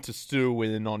moment to stew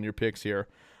in on your picks here.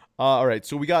 All right,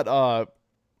 so we got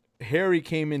Harry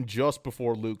came in just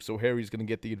before Luke, so Harry's going to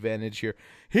get the advantage here.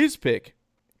 His pick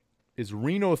is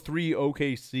Reno 3,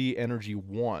 OKC Energy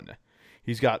 1.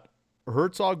 He's got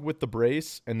Herzog with the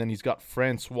brace, and then he's got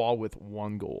Francois with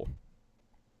 1 goal.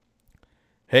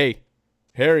 Hey,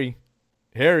 Harry,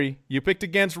 you picked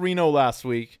against Reno last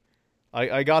week.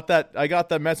 I got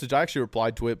that message. I actually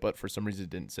replied to it, but for some reason it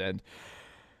didn't send.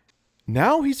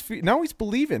 Now he's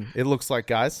believing, it looks like,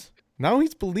 guys. Now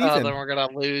he's believing. Oh, then we're going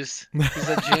to lose. He's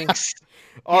a jinx.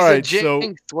 All right,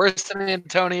 so worse than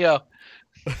Antonio.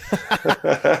 we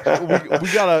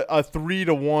got a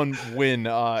 3-1 win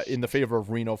in the favor of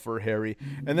Reno for Harry,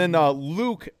 and then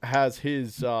Luke has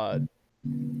his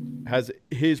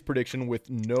prediction with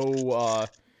no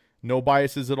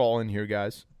biases at all in here,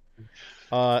 guys.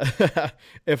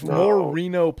 If more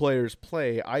Reno players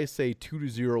play, I say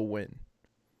 2-0 win.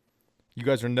 You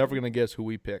guys are never gonna guess who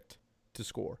we picked to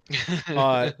score.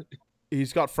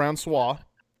 He's got Francois,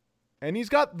 and he's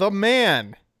got the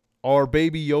man, our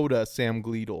baby Yoda, Sam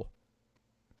Gleadle.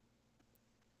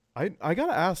 I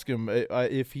gotta ask him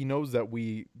if he knows that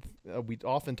we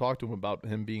often talk to him about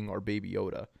him being our baby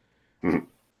Yoda. And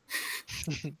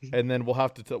then we'll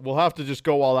have to just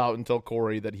go all out and tell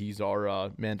Corey that he's our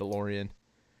Mandalorian.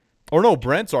 Or no,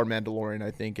 Brent's our Mandalorian,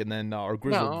 I think, and then our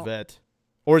grizzled vet.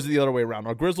 Or is it the other way around?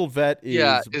 Our grizzled vet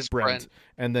is Brent,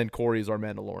 and then Corey is our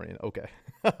Mandalorian. Okay.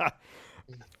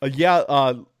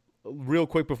 Real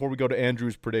quick before we go to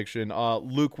Andrew's prediction,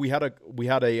 Luke, we had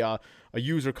a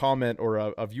user comment or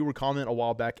a viewer comment a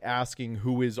while back asking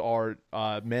who is our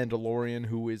Mandalorian,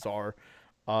 who is our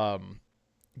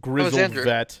grizzled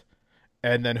vet,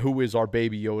 and then who is our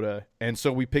baby Yoda. And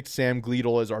so we picked Sam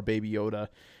Gleadle as our baby Yoda.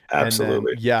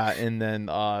 Absolutely. And then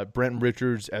Brent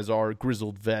Richards as our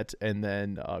grizzled vet, and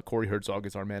then Corey Herzog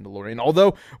as our Mandalorian.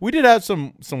 Although we did have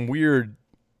some weird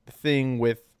thing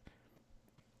with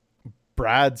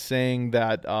Brad saying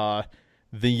that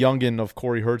the youngin of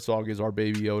Corey Herzog is our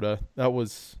baby Yoda. That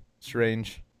was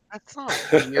strange. That's not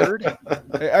weird.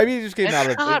 I mean, it just came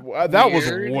out of that was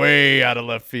way out of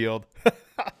left field.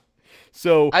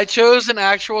 So I chose an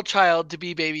actual child to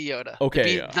be baby Yoda.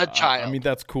 Okay, to be the child. I mean,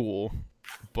 that's cool.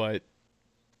 but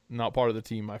not part of the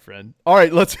team, my friend. All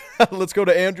right, let's go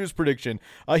to Andrew's prediction.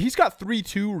 He's got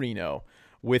 3-2 Reno,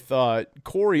 with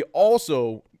Corey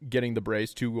also getting the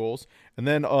brace, 2 goals. And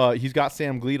then he's got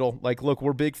Sam Gleadle. Like, look,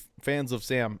 we're big fans of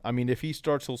Sam. I mean, if he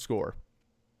starts, he'll score.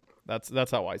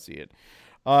 That's how I see it.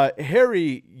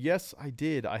 Harry, yes, I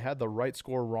did. I had the right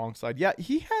score wrong side. Yeah,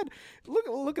 he had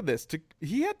look at this.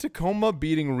 He had Tacoma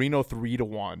beating Reno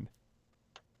 3-1.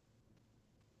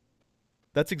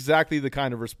 That's exactly the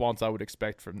kind of response I would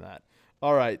expect from that.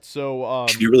 All right, so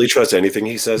can you really trust anything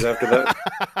he says after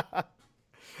that?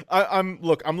 I'm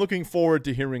looking forward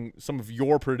to hearing some of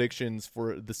your predictions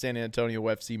for the San Antonio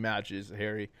FC matches,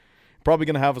 Harry. Probably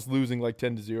gonna have us losing like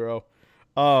 10-0.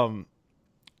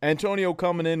 Antonio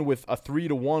coming in with a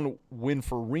 3-1 win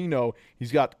for Reno.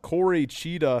 He's got Corey,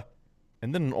 Cheetah,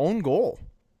 and then an own goal.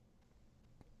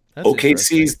 That's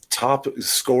OKC's top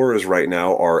scorers right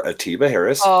now are Atiba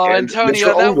Harris. Oh, and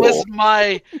Antonio, that was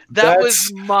my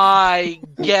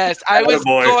guess. I was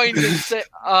going to say,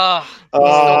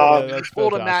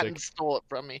 pulled a mat and stole it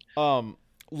from me.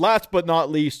 Last but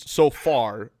not least, so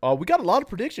far, we got a lot of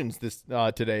predictions this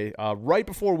today. Right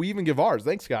before we even give ours,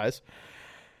 thanks guys.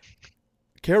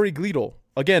 Kerry Gleadle,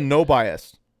 again, no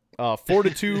bias.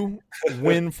 4-2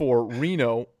 win for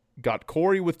Reno. Got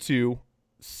Corey with 2,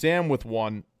 Sam with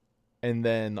 1. And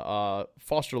then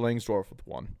Foster Langsdorff with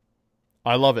 1.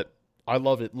 I love it.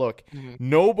 Look,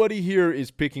 nobody here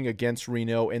is picking against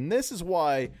Reno, and this is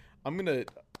why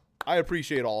I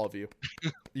appreciate all of you.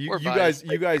 You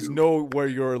guys know where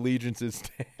your allegiances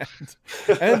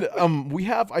stand. And we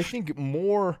have, I think,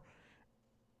 more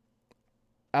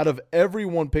out of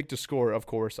everyone picked to score, of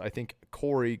course. I think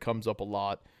Corey comes up a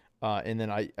lot. And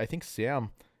then I think Sam.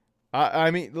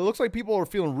 I mean, it looks like people are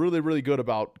feeling really, really good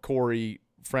about Corey,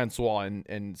 Francois,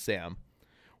 and Sam,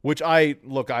 which I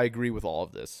agree with all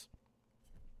of this.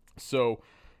 So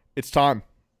it's time.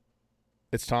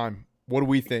 What do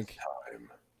we think?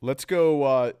 Let's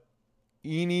go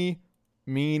eeny,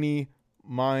 meeny,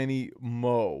 miny,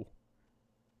 mo.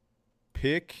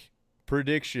 Pick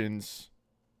predictions.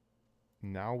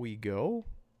 Now we go.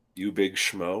 You big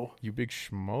schmo.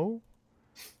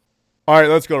 All right,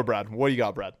 let's go to Brad. What do you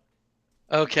got, Brad?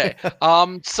 Okay.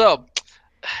 So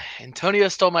Antonio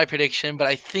stole my prediction, but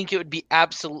I think it would be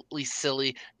absolutely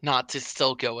silly not to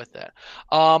still go with it.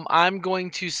 I'm going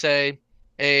to say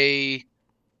a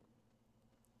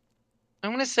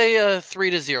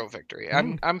 3-0 victory.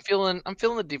 I'm feeling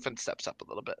the defense steps up a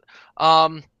little bit.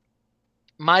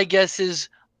 My guesses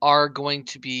are going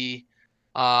to be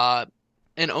an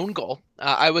own goal.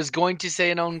 I was going to say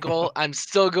an own goal. I'm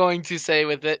still going to say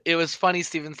with it. It was funny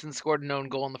Stevenson scored an own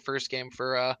goal in the first game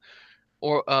for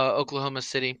Oklahoma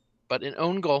City, but an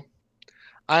own goal.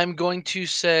 I'm going to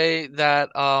say that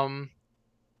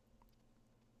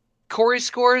Corey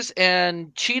scores,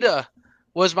 and Cheetah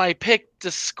was my pick to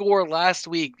score last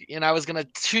week, and I was going to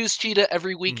choose Cheetah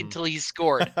every week until he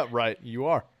scored. Right, you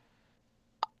are.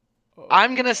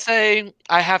 I'm going to say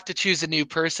I have to choose a new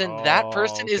person. That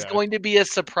person is going to be a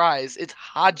surprise. It's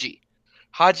Haji.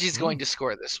 Haji's going to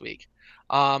score this week.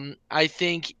 I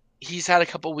think he's had a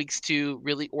couple weeks to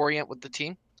really orient with the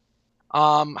team.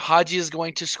 Haji is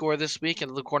going to score this week. And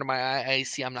in the corner of my eye, I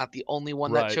see I'm not the only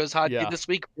one that chose Haji this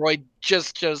week. Roy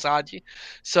just chose Haji.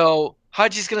 So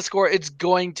Haji's going to score. It's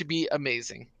going to be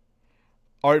amazing.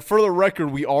 All right, for the record,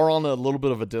 we are on a little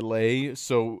bit of a delay.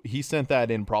 So he sent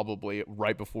that in probably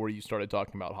right before you started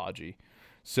talking about Haji.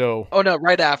 So. Oh, no,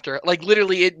 right after. Like,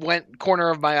 literally, it went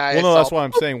corner of my eye. Well, no, that's why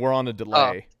I'm saying we're on a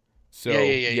delay. So,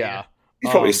 yeah.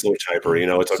 He's probably a slow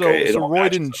typer, it's okay. So Roy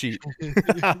didn't cheat.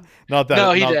 Not that.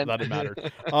 No, he didn't. That it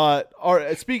mattered. All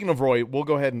right, speaking of Roy, we'll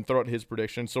go ahead and throw out his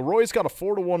prediction. So Roy's got a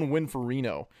 4-1 win for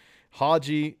Reno.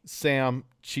 Haji, Sam,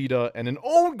 Cheetah, and an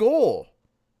own goal.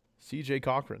 CJ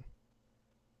Cochran.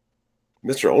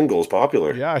 Mr. Own Goal's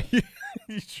popular. Yeah, he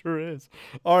sure is.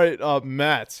 All right,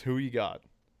 Matt, who you got?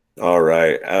 All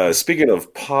right. Speaking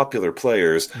of popular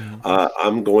players,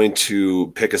 I'm going to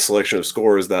pick a selection of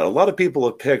scores that a lot of people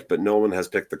have picked, but no one has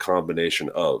picked the combination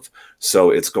of.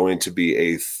 So it's going to be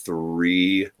a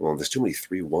 3. Well, there's too many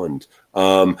 3-1s.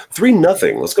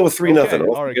 3-0. Let's go with 3-0.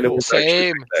 All right, cool.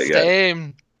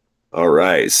 Same. All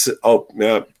right. So,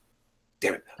 damn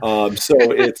it. So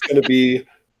it's going to be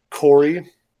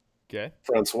Corey,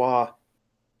 Francois,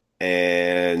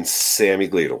 and Sammy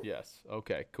Gleadle. Yes.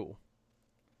 Okay. Cool.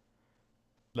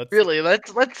 That's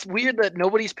weird that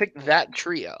nobody's picked that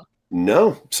trio.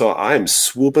 No, so I'm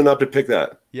swooping up to pick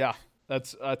that. Yeah,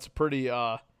 that's pretty.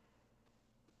 Yeah,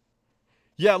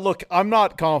 look, I'm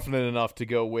not confident enough to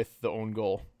go with the own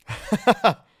goal.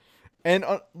 And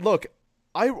look,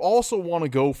 I also want to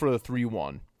go for the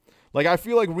 3-1. Like, I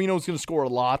feel like Reno's going to score a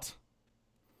lot,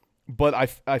 but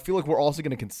I feel like we're also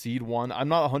going to concede one. I'm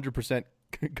not 100%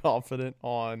 confident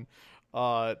on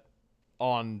our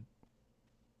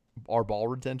ball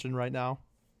retention right now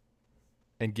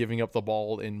and giving up the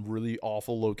ball in really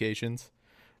awful locations.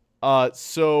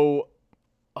 So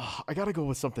I got to go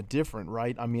with something different,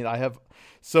 right? I mean, I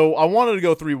wanted to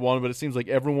go 3-1, but it seems like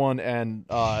everyone and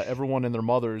their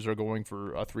mothers are going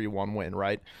for a 3-1 win,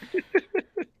 right?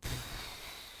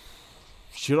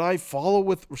 Should I follow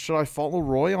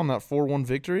Roy on that 4-1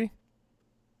 victory?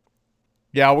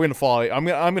 Yeah, we're gonna follow you. I'm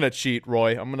gonna cheat,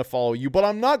 Roy. I'm gonna follow you, but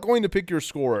I'm not going to pick your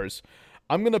scorers.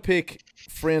 I'm gonna pick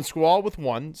Francois with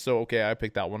 1. So okay, I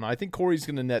picked that one. I think Corey's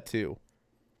gonna net 2.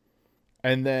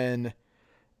 And then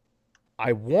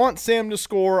I want Sam to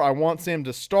score. I want Sam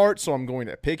to start, so I'm going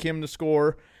to pick him to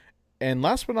score. And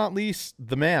last but not least,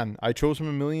 the man. I chose him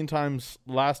a million times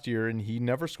last year, and he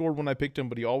never scored when I picked him,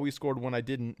 but he always scored when I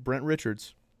didn't. Brent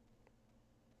Richards.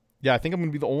 Yeah, I think I'm going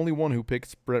to be the only one who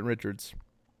picks Brent Richards.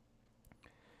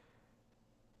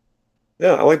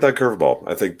 Yeah, I like that curveball.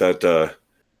 I think that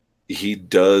he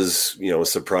does,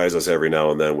 surprise us every now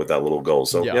and then with that little goal.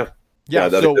 So, yeah,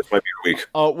 that might be your week.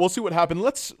 We'll see what happens.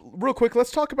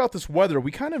 Let's talk about this weather.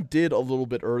 We kind of did a little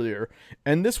bit earlier,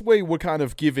 and this way we're kind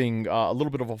of giving a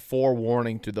little bit of a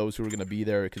forewarning to those who are going to be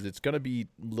there because it's going to be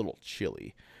a little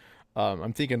chilly.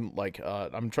 I'm thinking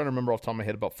I'm trying to remember off the top of my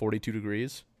head about 42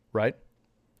 degrees, right?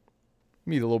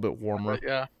 Maybe a little bit warmer.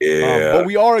 Yeah. But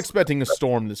we are expecting a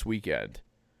storm this weekend.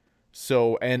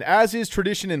 So, and as is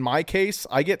tradition in my case,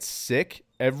 I get sick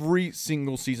every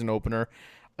single season opener.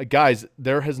 Guys,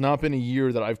 there has not been a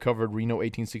year that I've covered Reno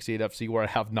 1868 FC where I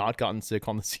have not gotten sick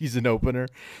on the season opener.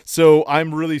 So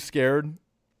I'm really scared.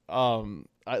 I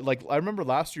remember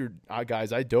last year,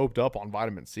 guys, I doped up on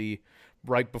vitamin C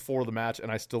right before the match, and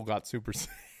I still got super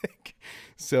sick.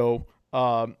 So,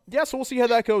 so we'll see how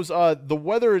that goes. The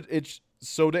weather,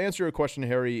 so to answer your question,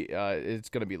 Harry, it's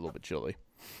going to be a little bit chilly.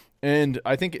 And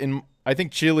I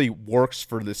think chili works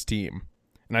for this team,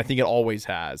 and I think it always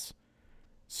has.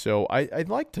 So I'd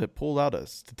like to pull out a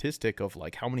statistic of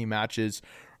how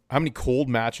many cold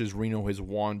matches Reno has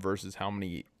won versus how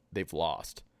many they've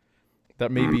lost.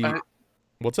 That may be.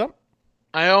 What's up?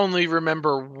 I only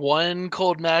remember one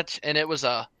cold match, and it was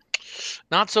a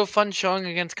not so fun showing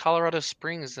against Colorado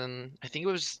Springs, and I think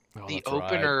it was the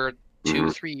opener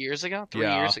right. 3 years ago.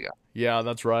 3 years ago. Yeah,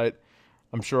 that's right.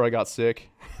 I'm sure I got sick.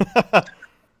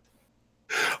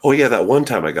 Oh yeah, that one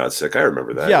time I got sick. I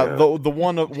remember that. Yeah. The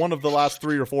one of the last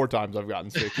 3 or 4 times I've gotten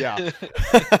sick. Yeah.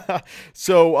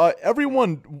 So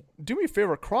everyone, do me a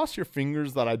favor, cross your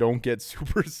fingers that I don't get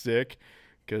super sick,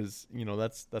 because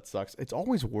that sucks. It's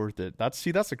always worth it. That's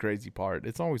the crazy part.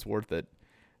 It's always worth it.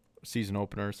 Season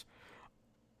openers.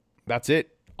 That's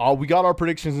it. We got our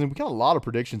predictions, and we got a lot of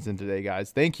predictions in today,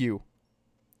 guys. Thank you.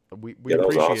 We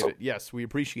appreciate awesome. it. Yes, we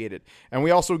appreciate it. And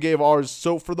we also gave ours.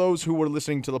 So for those who were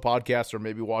listening to the podcast or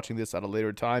maybe watching this at a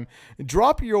later time,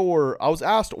 I was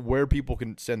asked where people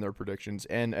can send their predictions,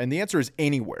 and the answer is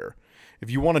anywhere. If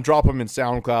you want to drop them in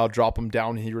SoundCloud, drop them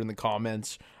down here in the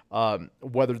comments,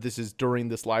 whether this is during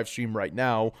this live stream right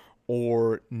now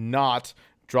or not,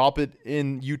 drop it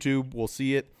in YouTube. We'll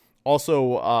see it.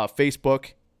 Also,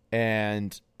 Facebook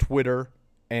and Twitter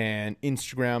and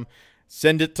Instagram.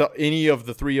 Send it to any of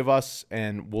the 3 of us,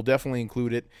 and we'll definitely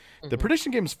include it. Mm-hmm. The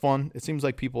prediction game is fun. It seems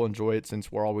like people enjoy it since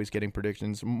we're always getting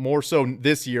predictions. More so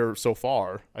this year so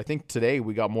far. I think today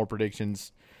we got more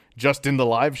predictions just in the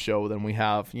live show than we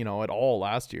have, at all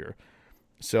last year.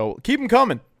 So keep them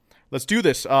coming. Let's do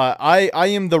this. I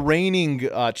am the reigning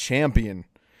champion,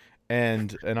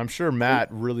 and I'm sure Matt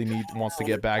really wants to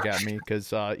get back at me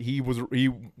because he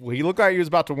looked like he was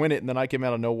about to win it, and then I came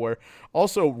out of nowhere.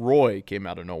 Also, Roy came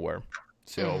out of nowhere.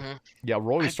 So yeah,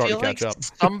 Roy was starting to catch up.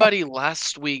 Somebody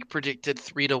last week predicted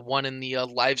 3-1 in the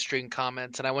live stream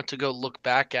comments, and I went to go look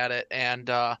back at it, and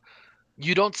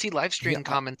you don't see live stream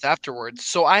comments afterwards.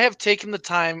 So I have taken the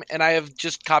time, and I have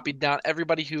just copied down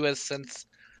everybody who has since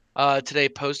today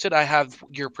posted. I have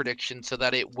your prediction so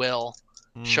that it will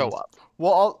show up.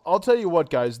 Well, I'll tell you what,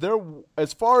 guys.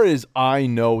 As far as I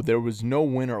know, there was no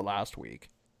winner last week.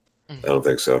 I don't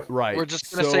think so. Right. We're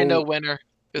just going to say no winner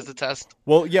is the test.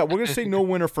 Well, yeah, we're going to say no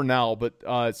winner for now.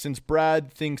 But since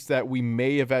Brad thinks that we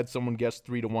may have had someone guess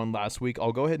 3-1 last week,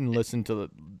 I'll go ahead and listen to the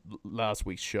last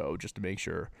week's show just to make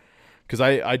sure. Because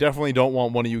I definitely don't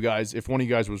want one of you guys, if one of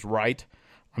you guys was right,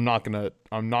 I'm not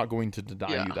going to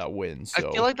deny you that win. So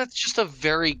I feel like that's just a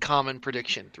very common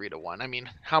prediction, 3-1. I mean,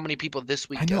 how many people this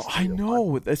week? I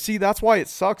know. See, that's why it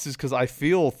sucks, is because I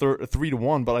feel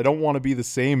 3-1, but I don't want to be the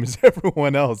same as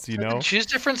everyone else. You know, choose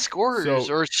different scorers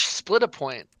or split a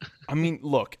point. I mean,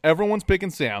 look, everyone's picking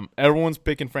Sam, everyone's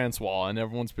picking Francois, and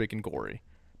everyone's picking Corey.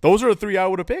 Those are the three I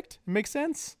would have picked. It makes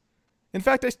sense. In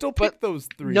fact, I still picked those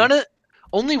three.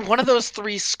 Only one of those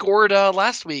three scored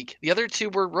last week. The other two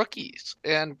were rookie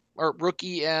and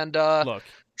look,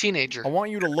 teenager. I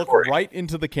want you to look right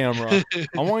into the camera.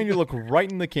 I want you to look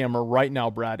right in the camera right now,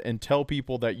 Brad, and tell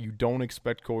people that you don't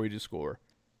expect Corey to score.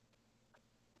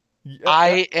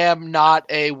 I am not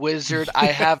a wizard. I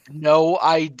have no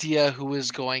idea who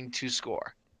is going to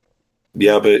score.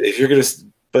 Yeah, but if you're going to...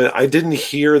 But I didn't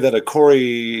hear that a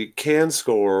Corey can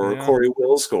score or Corey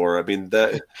will score. I mean,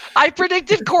 that I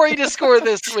predicted Corey to score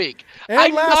this week.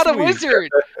 I'm not a wizard.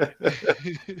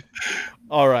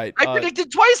 All right. I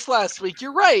predicted twice last week.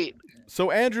 You're right.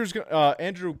 So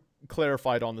Andrew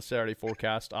clarified on the Saturday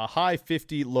forecast, high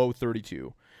 50, low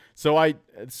 32. So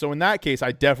in that case,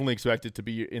 I definitely expect it to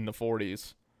be in the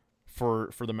 40s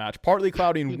for the match. Partly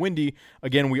cloudy and windy.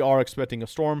 Again, we are expecting a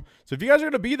storm. So if you guys are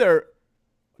going to be there,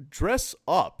 dress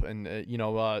up and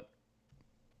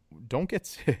don't get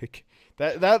sick.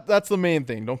 That's the main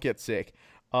thing. Don't get sick.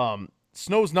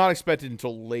 Snow's not expected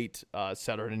until late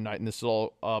Saturday night, and this is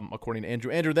all according to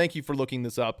Andrew. Andrew, thank you for looking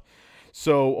this up.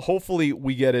 So hopefully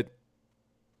we get it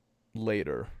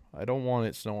later. I don't want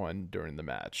it snowing during the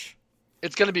match.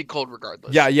 It's gonna be cold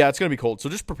regardless. Yeah, it's gonna be cold. So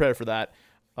just prepare for that.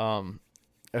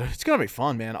 It's gonna be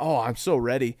fun, man. Oh, I'm so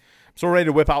ready. I'm so ready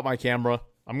to whip out my camera.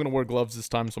 I'm going to wear gloves this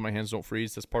time so my hands don't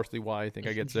freeze. That's partially why I think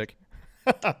I get sick.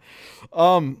 What else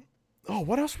are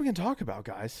we going to talk about,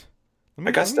 guys? Let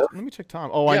me check time.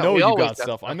 Oh, yeah, I know you got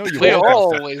stuff. I know you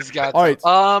always got all right.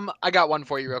 stuff. I got one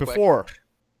for you real quick.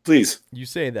 Please. You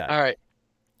say that. All right.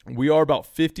 We are about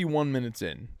 51 minutes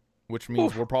in, which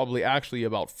means we're probably actually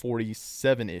about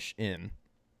 47-ish in.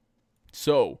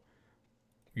 So,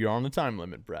 you're on the time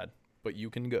limit, Brad, but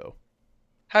you can go.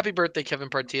 Happy birthday, Kevin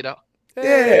Partito.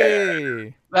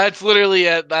 Hey! That's literally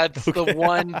it. That's the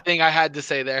one thing I had to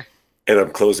say there. And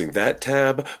I'm closing that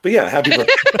tab. But yeah, happy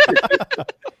birthday.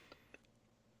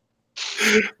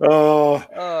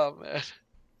 Oh, man.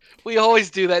 We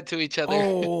always do that to each other.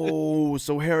 Oh,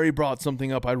 so Harry brought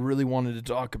something up I really wanted to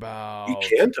talk about. You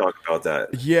can talk about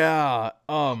that. Yeah.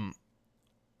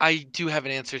 I do have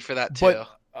an answer for that, too.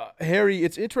 But, Harry,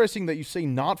 it's interesting that you say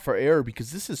not for air,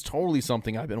 because this is totally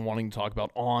something I've been wanting to talk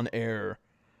about on air.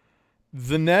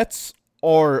 The Nets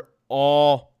are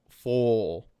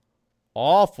awful.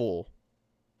 Awful.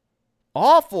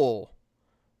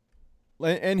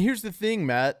 And here's the thing,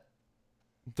 Matt.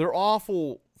 They're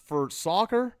awful for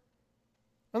soccer,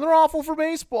 and they're awful for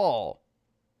baseball.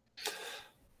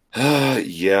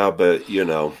 Yeah, but,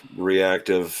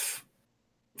 reactive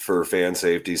for fan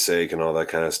safety's sake and all that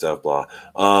kind of stuff, blah.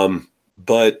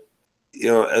 But,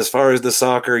 as far as the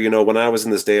soccer, when I was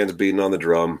in the stands beating on the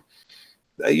drum,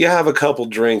 you have a couple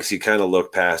drinks, you kind of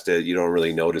look past it, you don't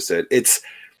really notice it. It's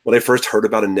when I first heard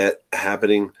about a net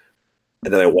happening,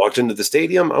 and then I walked into the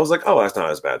stadium, I was like, oh, that's not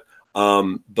as bad.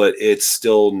 But it's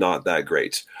still not that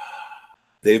great.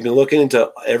 They've been looking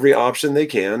into every option they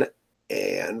can,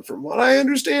 and from what I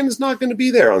understand, it's not going to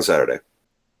be there on Saturday.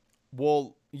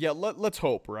 Well, yeah, let's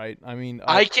hope, right? I mean,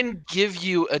 I can give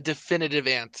you a definitive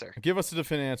answer. Give us a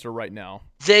definitive answer right now.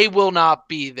 They will not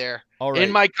be there. All right.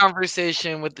 In my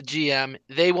conversation with the GM,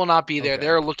 they will not be there. Okay.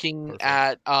 They're looking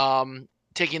at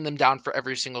taking them down for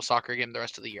every single soccer game the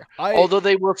rest of the year. Although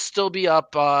they will still be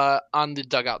up on the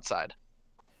dugout side,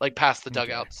 like past the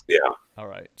dugouts. Yeah. All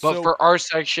right. But for our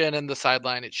section and the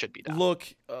sideline, it should be down. Look,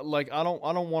 I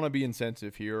don't want to be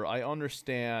insensitive here. I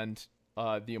understand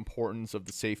the importance of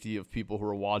the safety of people who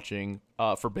are watching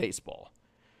for baseball.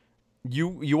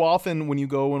 You often, when you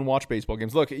go and watch baseball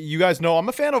games, look, you guys know I'm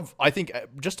a fan of, I think,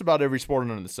 just about every sport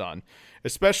under the sun,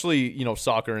 especially,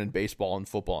 soccer and baseball and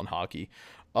football and hockey.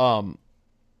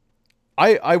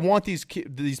 I want these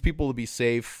people to be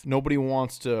safe. Nobody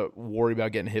wants to worry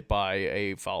about getting hit by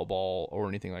a foul ball or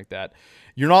anything like that.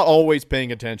 You're not always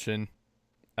paying attention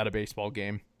at a baseball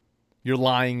game. You're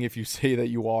lying if you say that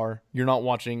you are. You're not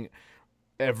watching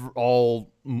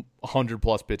all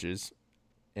 100-plus pitches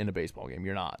in a baseball game.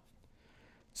 You're not.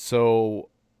 So,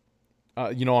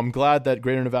 I'm glad that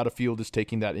Greater Nevada Field is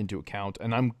taking that into account,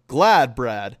 and I'm glad,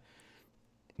 Brad,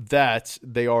 that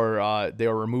they are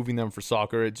removing them for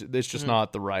soccer. It's just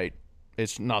not the right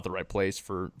place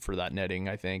for that netting,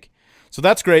 I think. So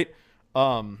that's great.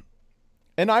 And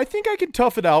I think I can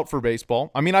tough it out for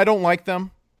baseball. I mean, I don't like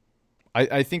them.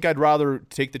 I think I'd rather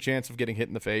take the chance of getting hit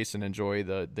in the face and enjoy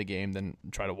the game than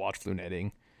try to watch flu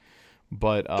netting.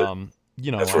 But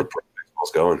that's where pro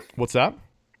baseball's going. What's that?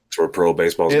 That's where pro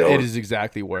baseball's going. It is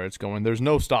exactly where it's going. There's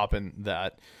no stopping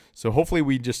that. So hopefully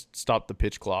we just stop the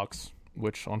pitch clocks,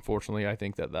 which unfortunately I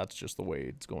think that's just the way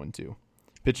it's going to.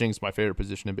 Pitching's my favorite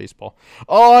position in baseball.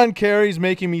 Oh, and Carrie's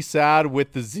making me sad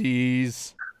with the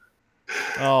Z's.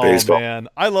 Oh, baseball. Man.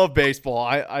 I love baseball.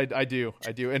 I do.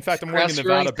 In fact, I'm wearing a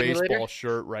Nevada baseball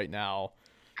shirt right now.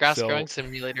 Growing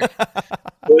simulator.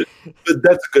 but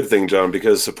that's a good thing, John,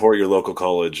 because support your local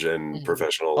college and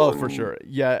professional. Oh, for sure.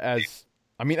 Yeah,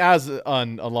 as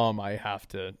an alum, I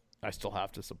still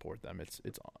have to support them.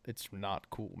 It's not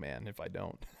cool, man, if I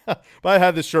don't. But I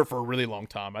had this shirt for a really long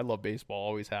time. I love baseball,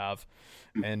 always have,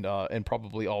 and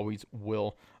probably always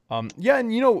will. And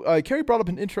Kerry brought up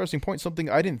an interesting point,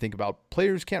 something I didn't think about.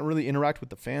 Players can't really interact with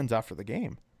the fans after the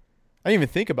game. I didn't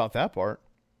even think about that part.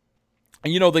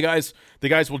 And the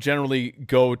guys will generally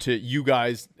go to you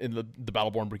guys in the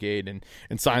Battleborn Brigade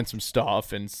and sign some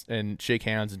stuff and shake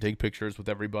hands and take pictures with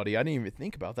everybody. I didn't even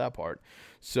think about that part.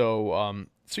 So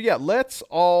yeah, let's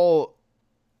all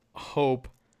hope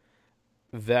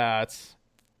that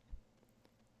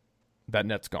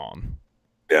net's gone.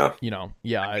 Yeah. I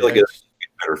feel like it's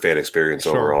a better fan experience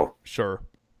overall. Sure.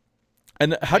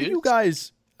 And how will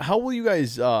you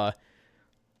guys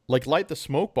light the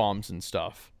smoke bombs and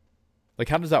stuff? Like,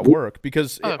 how does that work?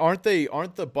 Because aren't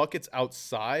the buckets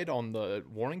outside on the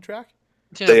warning track?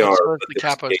 Yeah, they are. The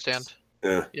capo stand.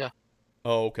 Yeah.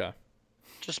 Oh, okay.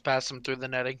 Just pass them through the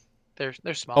netting. They're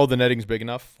small. Oh, the netting's big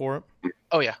enough for it?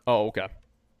 Oh, yeah. Oh, okay.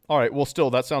 All right. Well,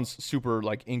 still, that sounds super,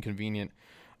 inconvenient.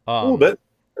 A little bit.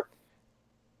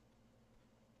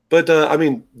 But, I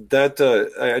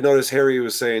noticed Harry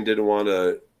was saying didn't want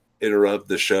to interrupt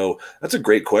the show. That's a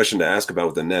great question to ask about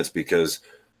with the nets because –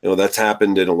 that's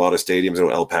happened in a lot of stadiums.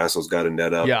 El Paso's got a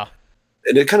net up. Yeah.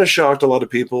 And it kind of shocked a lot of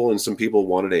people, and some people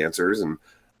wanted answers. And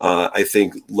I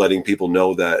think letting people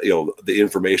know that, the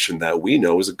information that we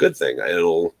know is a good thing.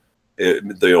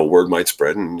 The word might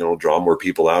spread and, draw more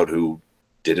people out who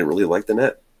didn't really like the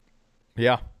net.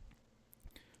 Yeah.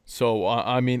 So,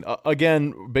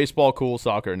 again, baseball, cool,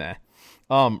 soccer, nah.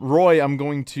 Roy, I'm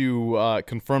going to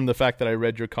confirm the fact that I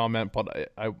read your comment,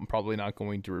 but I'm probably not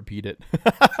going to repeat it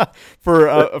for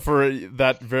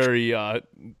that very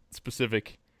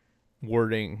specific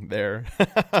wording there.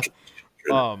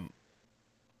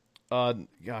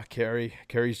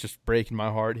 Carrie's just breaking my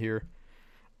heart here.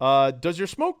 Does your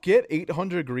smoke get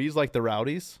 800 degrees like the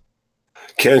Rowdies?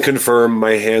 Can confirm.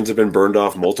 My hands have been burned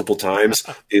off multiple times.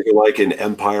 These are like an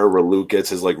Empire where Luke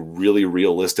gets his really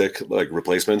realistic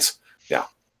replacements. Yeah,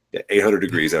 800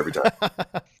 degrees every time.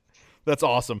 That's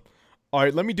awesome. All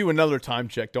right, let me do another time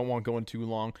check. Don't want going too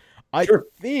long. I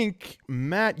think,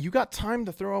 Matt, you got time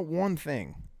to throw out one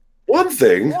thing. One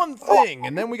thing,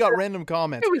 and then we got random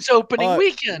comments. It was opening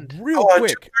weekend. Real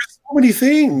quick. There's so many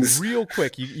things. Real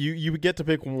quick. You get to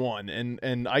pick one,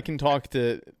 and I can talk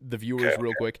to the viewers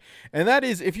real quick. And that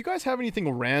is, if you guys have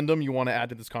anything random you want to add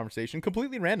to this conversation,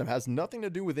 completely random, has nothing to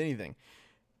do with anything,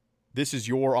 this is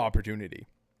your opportunity.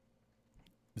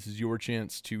 This is your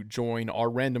chance to join our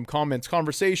random comments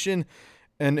conversation.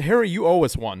 And Harry, you owe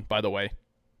us one, by the way.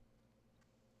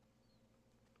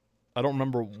 I don't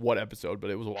remember what episode, but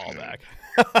it was a while back.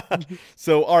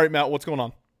 So, all right, Matt, what's going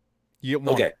on? You get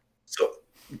one. Okay. So,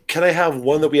 can I have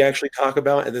one that we actually talk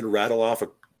about and then rattle off a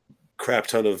crap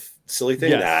ton of silly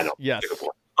things? Yes. Yes.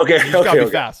 Okay. You gotta be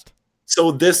fast.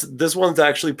 So this one's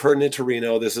actually pertinent to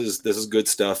Reno. This is good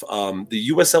stuff. The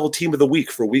USL Team of the Week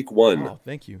for Week 1. Oh,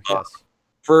 thank you. Yes.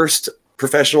 First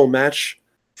professional match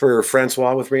for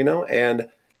Francois with Reno, and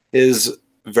his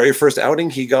very first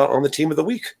outing, he got on the Team of the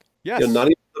Week. Yes. Not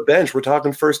even the bench. We're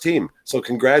talking first team. So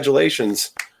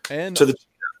congratulations and to the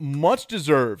much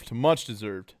deserved.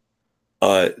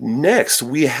 Next,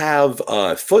 we have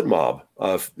FootMob.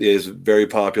 Is a very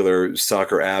popular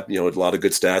soccer app. A lot of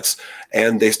good stats,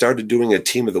 and they started doing a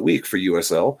Team of the Week for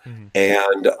USL. Mm-hmm.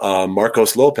 And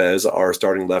Marcos Lopez, our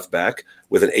starting left back,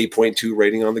 with an 8.2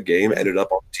 rating on the game, ended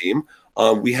up on the team.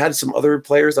 We had some other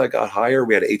players that got higher.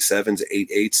 We had 8.7s,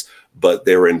 8.8s, but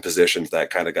they were in positions that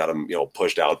kind of got them,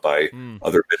 pushed out by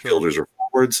other midfielders or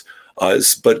forwards.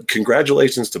 But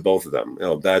congratulations to both of them.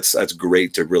 That's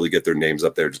great to really get their names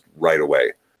up there just right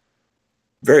away.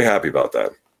 Very happy about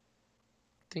that.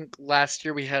 I think last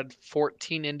year we had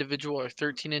 13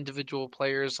 individual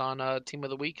players on Team of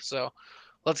the Week. So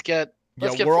let's get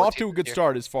we're off to a good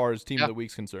start as far as Team of the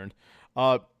Week's concerned.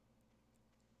 I'm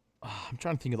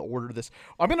trying to think of the order of this.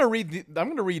 I'm gonna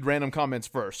read random comments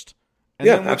first,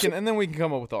 And then we can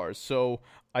come up with ours. So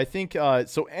I think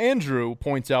so. Andrew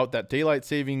points out that daylight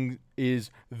saving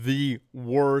is the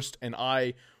worst, and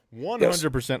I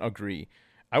 100% agree.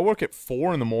 I work at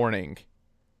 4 a.m,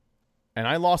 and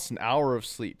I lost an hour of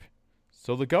sleep.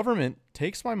 So the government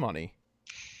takes my money,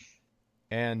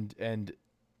 and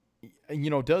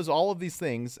does all of these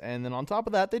things, and then on top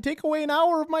of that, they take away an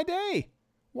hour of my day.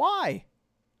 Why?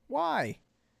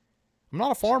 I'm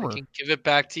not a farmer. So I can give it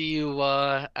back to you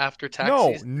after tax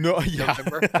season. No,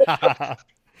 yeah.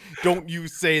 Don't you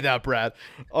say that, Brad.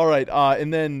 All right,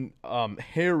 and then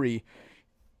Harry,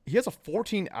 he has a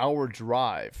 14-hour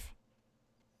drive.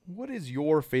 What is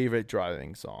your favorite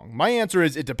driving song? My answer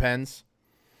is it depends.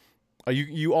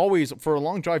 You always, for a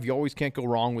long drive, you always can't go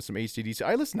wrong with some AC/DC.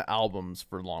 I listen to albums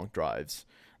for long drives.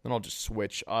 Then I'll just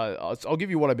switch. I'll give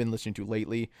you what I've been listening to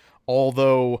lately.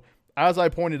 Although, as I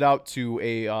pointed out to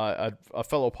a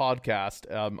fellow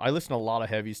podcast, I listen to a lot of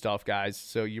heavy stuff, guys.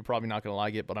 So you're probably not going to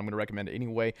like it, but I'm going to recommend it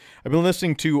anyway. I've been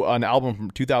listening to an album from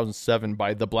 2007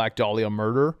 by the Black Dahlia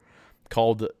Murder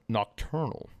called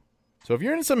Nocturnal. So if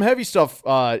you're into some heavy stuff,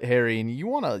 Harry, and you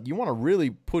wanna really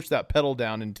push that pedal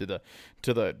down into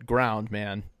the ground,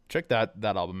 man, check that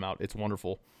album out. It's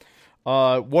wonderful.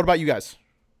 What about you guys?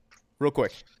 Real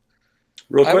quick.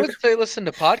 I would say listen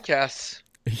to podcasts.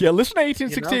 Yeah, listen to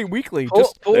 1868 Weekly.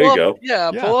 Pull there you up, go. Yeah,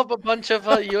 pull up a bunch of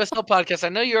USL podcasts. I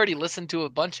know you already listened to a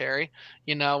bunch, Harry.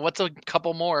 What's a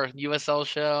couple more? USL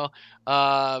Show,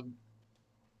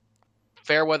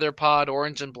 Fairweather Pod,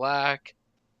 Orange and Black.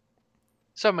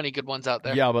 So many good ones out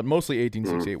there. Yeah, but mostly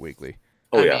 1868 Weekly.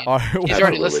 Oh, yeah. He's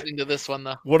already listening to this one,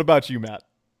 though. What about you, Matt?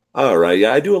 All right.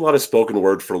 Yeah, I do a lot of spoken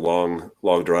word for long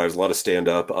drives, a lot of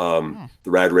stand-up. The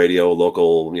Rad Radio,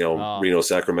 local, Reno,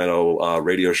 Sacramento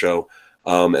radio show.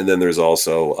 And then there's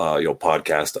also,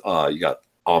 podcast. You got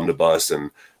Omnibus and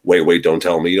Wait, Don't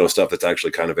Tell Me, stuff that's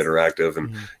actually kind of interactive.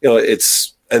 And,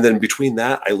 and then between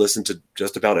that, I listen to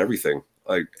just about everything,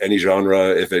 like any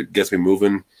genre. If it gets me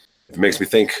moving, if it makes me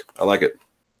think, I like it.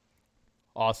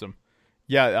 Awesome.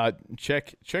 Yeah,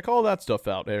 check all that stuff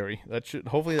out, Harry.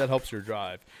 Hopefully that helps your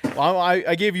drive.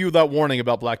 I gave you that warning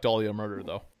about Black Dahlia Murder,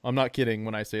 though. I'm not kidding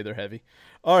when I say they're heavy.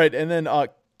 All right, and then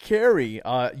Carrie,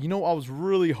 I was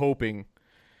really hoping.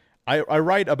 I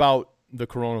write about the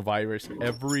coronavirus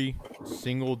every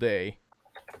single day,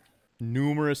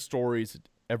 numerous stories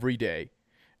every day.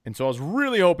 And so I was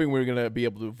really hoping we were going to be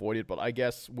able to avoid it, but I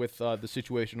guess with the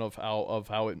situation of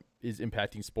how it is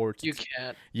impacting sports, you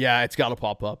can't. Yeah, it's got to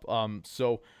pop up.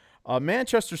 So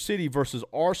Manchester City versus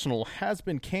Arsenal has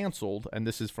been canceled, and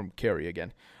this is from Kerry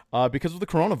again, because of the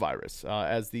coronavirus.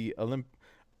 As the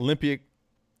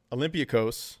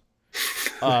Olympiacos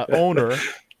owner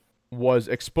was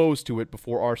exposed to it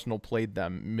before Arsenal played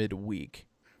them midweek.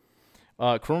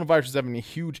 Coronavirus is having a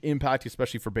huge impact,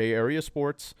 especially for Bay Area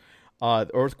sports. The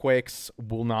Earthquakes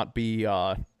will not be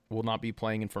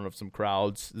playing in front of some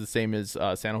crowds, the same as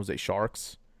San Jose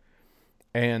Sharks,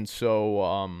 and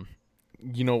so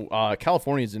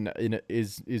California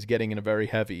is getting in a very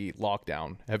heavy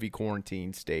lockdown, heavy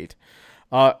quarantine state.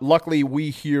 Luckily,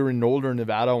 we here in Northern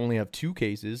Nevada only have 2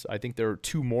 cases. I think there are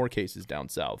 2 more cases down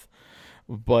south,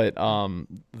 but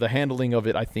the handling of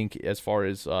it, I think, as far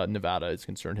as Nevada is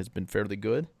concerned, has been fairly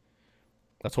good.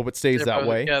 Let's hope it stays that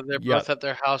way. Yeah, they're both at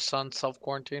their house on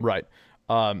self-quarantine. Right.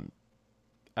 And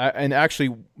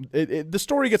actually, the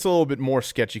story gets a little bit more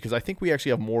sketchy because I think we actually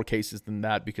have more cases than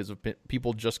that because of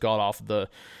people just got off the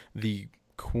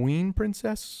Queen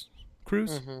Princess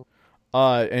cruise. Mm-hmm.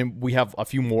 And we have a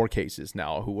few more cases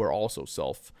now who are also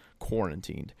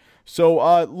self-quarantined.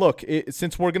 So, look,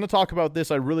 since we're going to talk about this,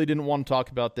 I really didn't want to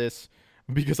talk about this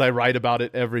because I write about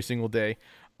it every single day.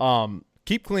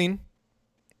 Keep clean.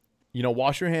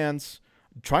 Wash your hands.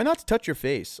 Try not to touch your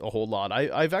face a whole lot.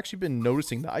 I've actually been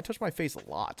noticing that I touch my face a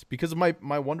lot because of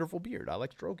my wonderful beard. I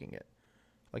like stroking it.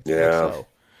 Yeah,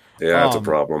 that's a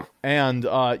problem. And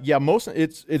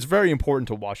it's very important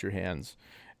to wash your hands.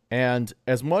 And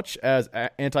as much as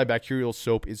antibacterial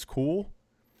soap is cool,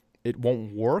 it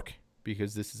won't work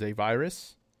because this is a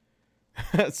virus.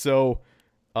 So,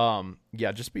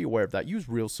 just be aware of that. Use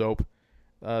real soap.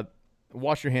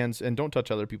 Wash your hands and don't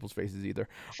touch other people's faces either.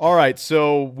 All right,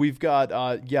 so we've got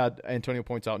Antonio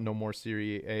points out no more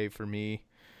Serie A for me.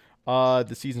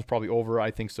 The season's probably over.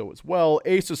 I think so as well.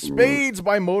 Ace of Spades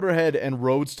by Motorhead and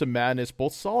Roads to Madness,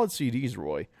 both solid CDs.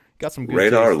 Roy got some good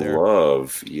Radar there.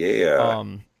 Love, yeah.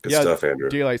 Good stuff, Andrew.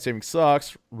 Daylight saving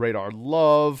sucks. Radar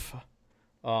Love.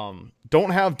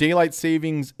 Don't have daylight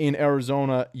savings in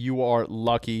Arizona. You are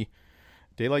lucky.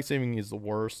 Daylight saving is the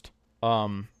worst.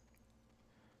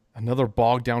 Another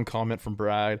bogged down comment from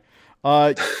Brad.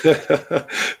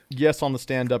 Yes, on the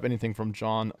stand up. Anything from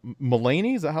John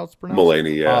Mulaney? Is that how it's pronounced?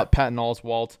 Mulaney, yeah. Patton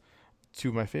Oswalt. Two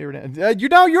of my favorite.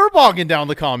 You're bogging down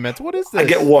the comments. What is this? I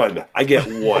get one.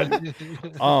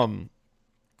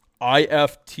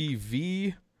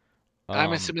 IFTV.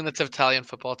 I'm assuming that's Italian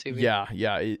football TV.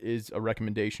 Yeah. It is a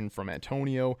recommendation from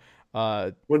Antonio.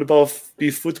 What about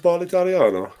football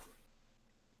Italiano?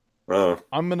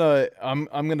 I'm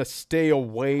gonna stay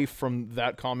away from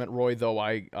that comment, Roy. Though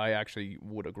I actually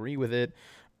would agree with it.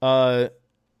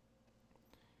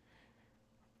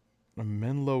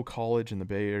 Menlo College in the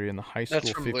Bay Area, and the high school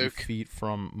 50 Luke. feet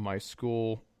from my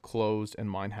school closed, and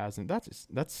mine hasn't. That's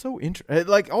so interesting.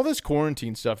 Like, all this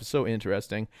quarantine stuff is so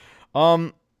interesting.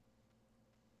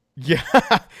 Yeah,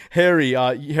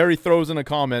 Harry throws in a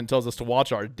comment and tells us to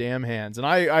watch our damn hands, and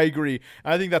I agree.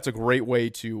 I think that's a great way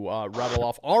to rattle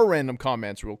off our random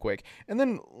comments real quick, and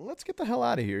then let's get the hell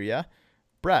out of here. Yeah,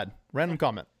 Brad, random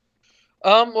comment.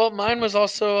 Well, mine was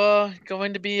also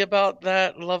going to be about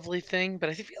that lovely thing, but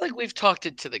I feel like we've talked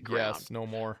it to the ground. Yes, no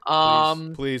more.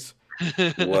 Please.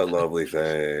 What lovely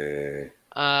thing.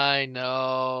 I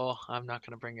know. I'm not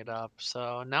going to bring it up.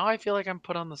 So now I feel like I'm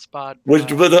put on the spot. But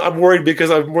I'm worried because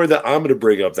I'm worried that I'm going to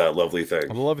bring up that lovely thing.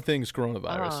 The lovely thing is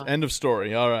coronavirus. End of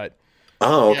story. All right.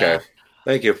 Oh, okay. Yeah.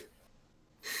 Thank you.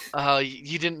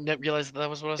 You didn't realize that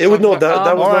was what I was talking about?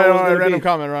 That was all right, random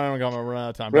comment. We're out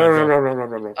of time.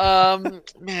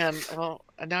 Man, well,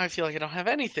 now I feel like I don't have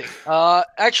anything.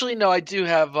 Actually, no, I do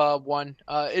have one.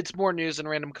 It's more news than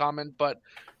random comment, but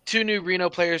 2 new Reno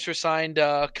players were signed.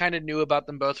 Kind of knew about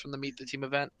them both from the Meet the Team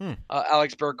event.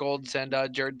 Alex Burkholz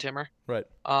and Jared Timmer. Right.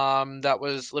 That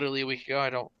was literally a week ago. I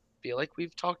don't feel like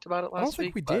we've talked about it last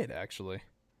week. I don't think we did, actually.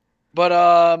 But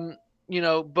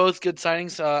both good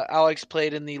signings. Alex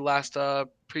played in the last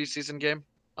preseason game,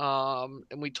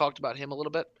 and we talked about him a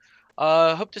little bit.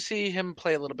 Hope to see him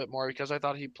play a little bit more because I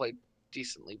thought he played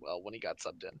decently well when he got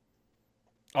subbed in.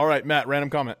 All right, Matt,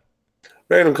 random comment.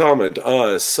 Random comment.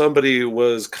 Somebody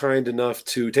was kind enough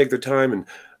to take their time and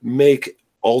make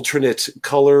alternate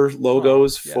color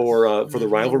logos for the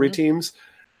rivalry teams.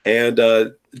 And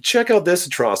check out this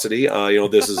atrocity.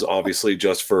 This is obviously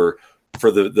just for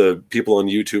the people on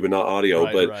YouTube and not audio,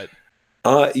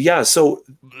 so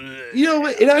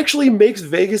it actually makes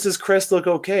Vegas's crest look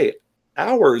okay.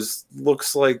 Ours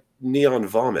looks like neon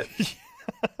vomit.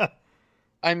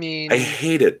 I mean, I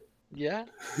hate it. Yeah.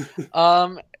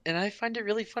 And I find it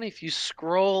really funny. If you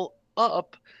scroll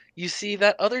up, you see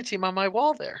that other team on my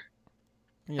wall there.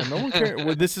 Yeah, no one cares.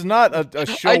 Well, this is not a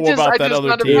show about that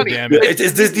other team, damn it.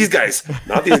 It's these guys,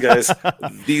 not these guys.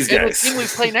 These guys. And the team we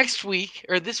play next week,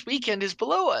 or this weekend, is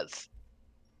below us.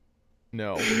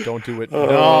 No, don't do it.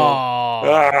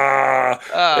 Yeah,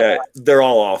 they're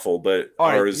all awful, but all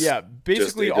ours. Right, yeah,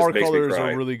 basically our colors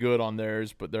are really good on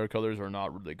theirs, but their colors are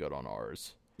not really good on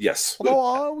ours. Yes. Although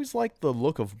I always like the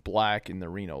look of black in the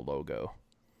Reno logo.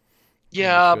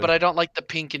 Yeah, but I don't like the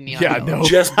pink and neon. Yeah, no.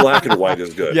 Just black and white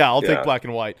is good. Yeah, I'll take black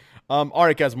and white. All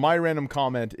right, guys, my random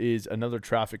comment is another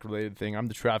traffic-related thing. I'm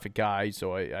the traffic guy,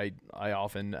 so I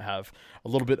often have a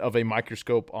little bit of a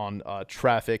microscope on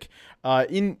traffic.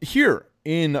 In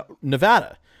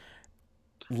Nevada,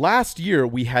 last year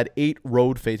we had 8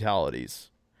 road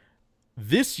fatalities.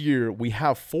 This year we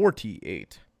have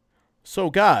 48. So,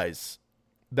 guys,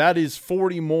 that is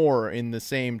 40 more in the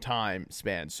same time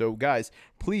span. So, guys,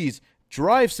 please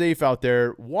drive safe out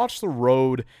there, watch the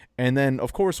road, and then,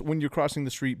 of course, when you're crossing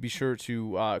the street, be sure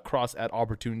to cross at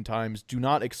opportune times. Do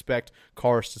not expect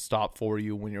cars to stop for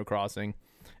you when you're crossing.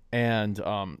 And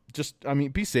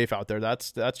be safe out there.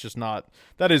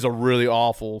 That is a really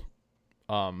awful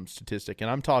statistic. And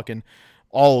I'm talking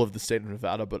all of the state of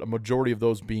Nevada, but a majority of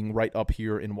those being right up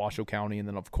here in Washoe County, and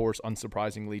then, of course,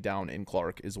 unsurprisingly, down in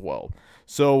Clark as well.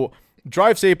 So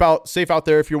drive safe out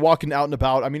there if you're walking out and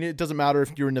about. I mean, it doesn't matter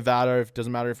if you're in Nevada, it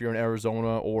doesn't matter if you're in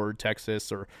Arizona or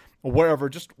Texas or wherever.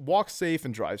 Just walk safe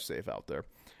and drive safe out there.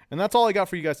 And that's all I got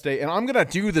for you guys today. And I'm going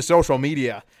to do the social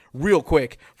media real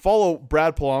quick. Follow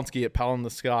Brad Polanski at Pal in the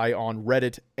Sky on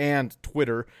Reddit and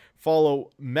Twitter.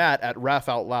 Follow Matt at Raf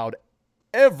Out Loud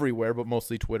everywhere, but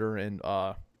mostly Twitter and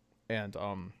Reddit.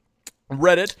 The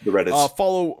Reddits.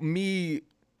 Follow me.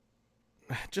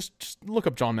 Just look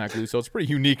up John Macaluso. It's a pretty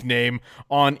unique name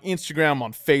on Instagram,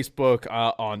 on Facebook,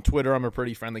 on Twitter. I'm a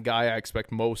pretty friendly guy. I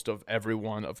expect most of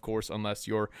everyone, of course, unless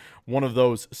you're one of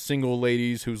those single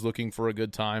ladies who's looking for a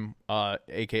good time,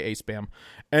 aka spam.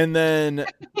 And then,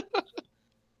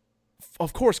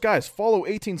 of course, guys, follow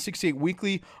 1868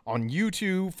 Weekly on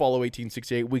YouTube. Follow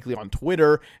 1868 Weekly on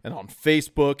Twitter and on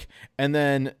Facebook. And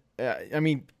then,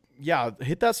 yeah,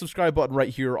 hit that subscribe button right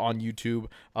here on YouTube.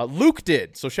 Luke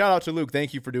did. So shout out to Luke.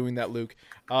 Thank you for doing that, Luke.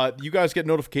 You guys get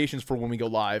notifications for when we go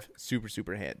live. Super,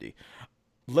 super handy.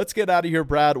 Let's get out of here,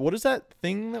 Brad. What is that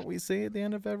thing that we say at the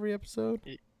end of every episode?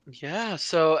 Yeah,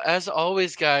 so as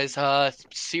always, guys,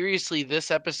 seriously, this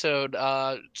episode,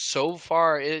 so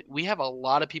far, we have a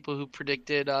lot of people who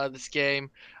predicted this game.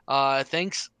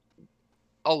 Thanks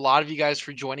a lot of you guys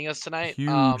for joining us tonight.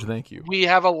 Huge thank you. We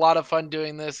have a lot of fun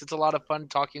doing this. It's a lot of fun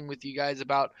talking with you guys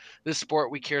about this sport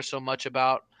we care so much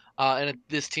about, and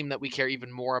this team that we care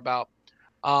even more about.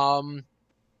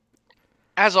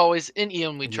 As always, in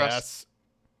Ian we trust.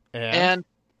 And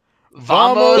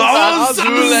Vamos Azules!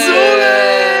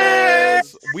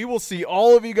 We will see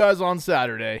all of you guys on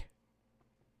Saturday.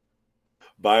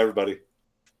 Bye, everybody.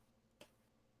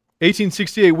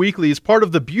 1868 Weekly is part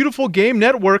of the Beautiful Game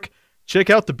Network. Check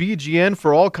out the BGN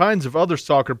for all kinds of other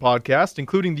soccer podcasts,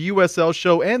 including the USL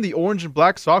Show and the Orange and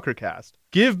Black Soccer Cast.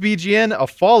 Give BGN a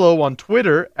follow on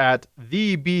Twitter at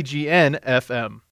 @TheBGNFM.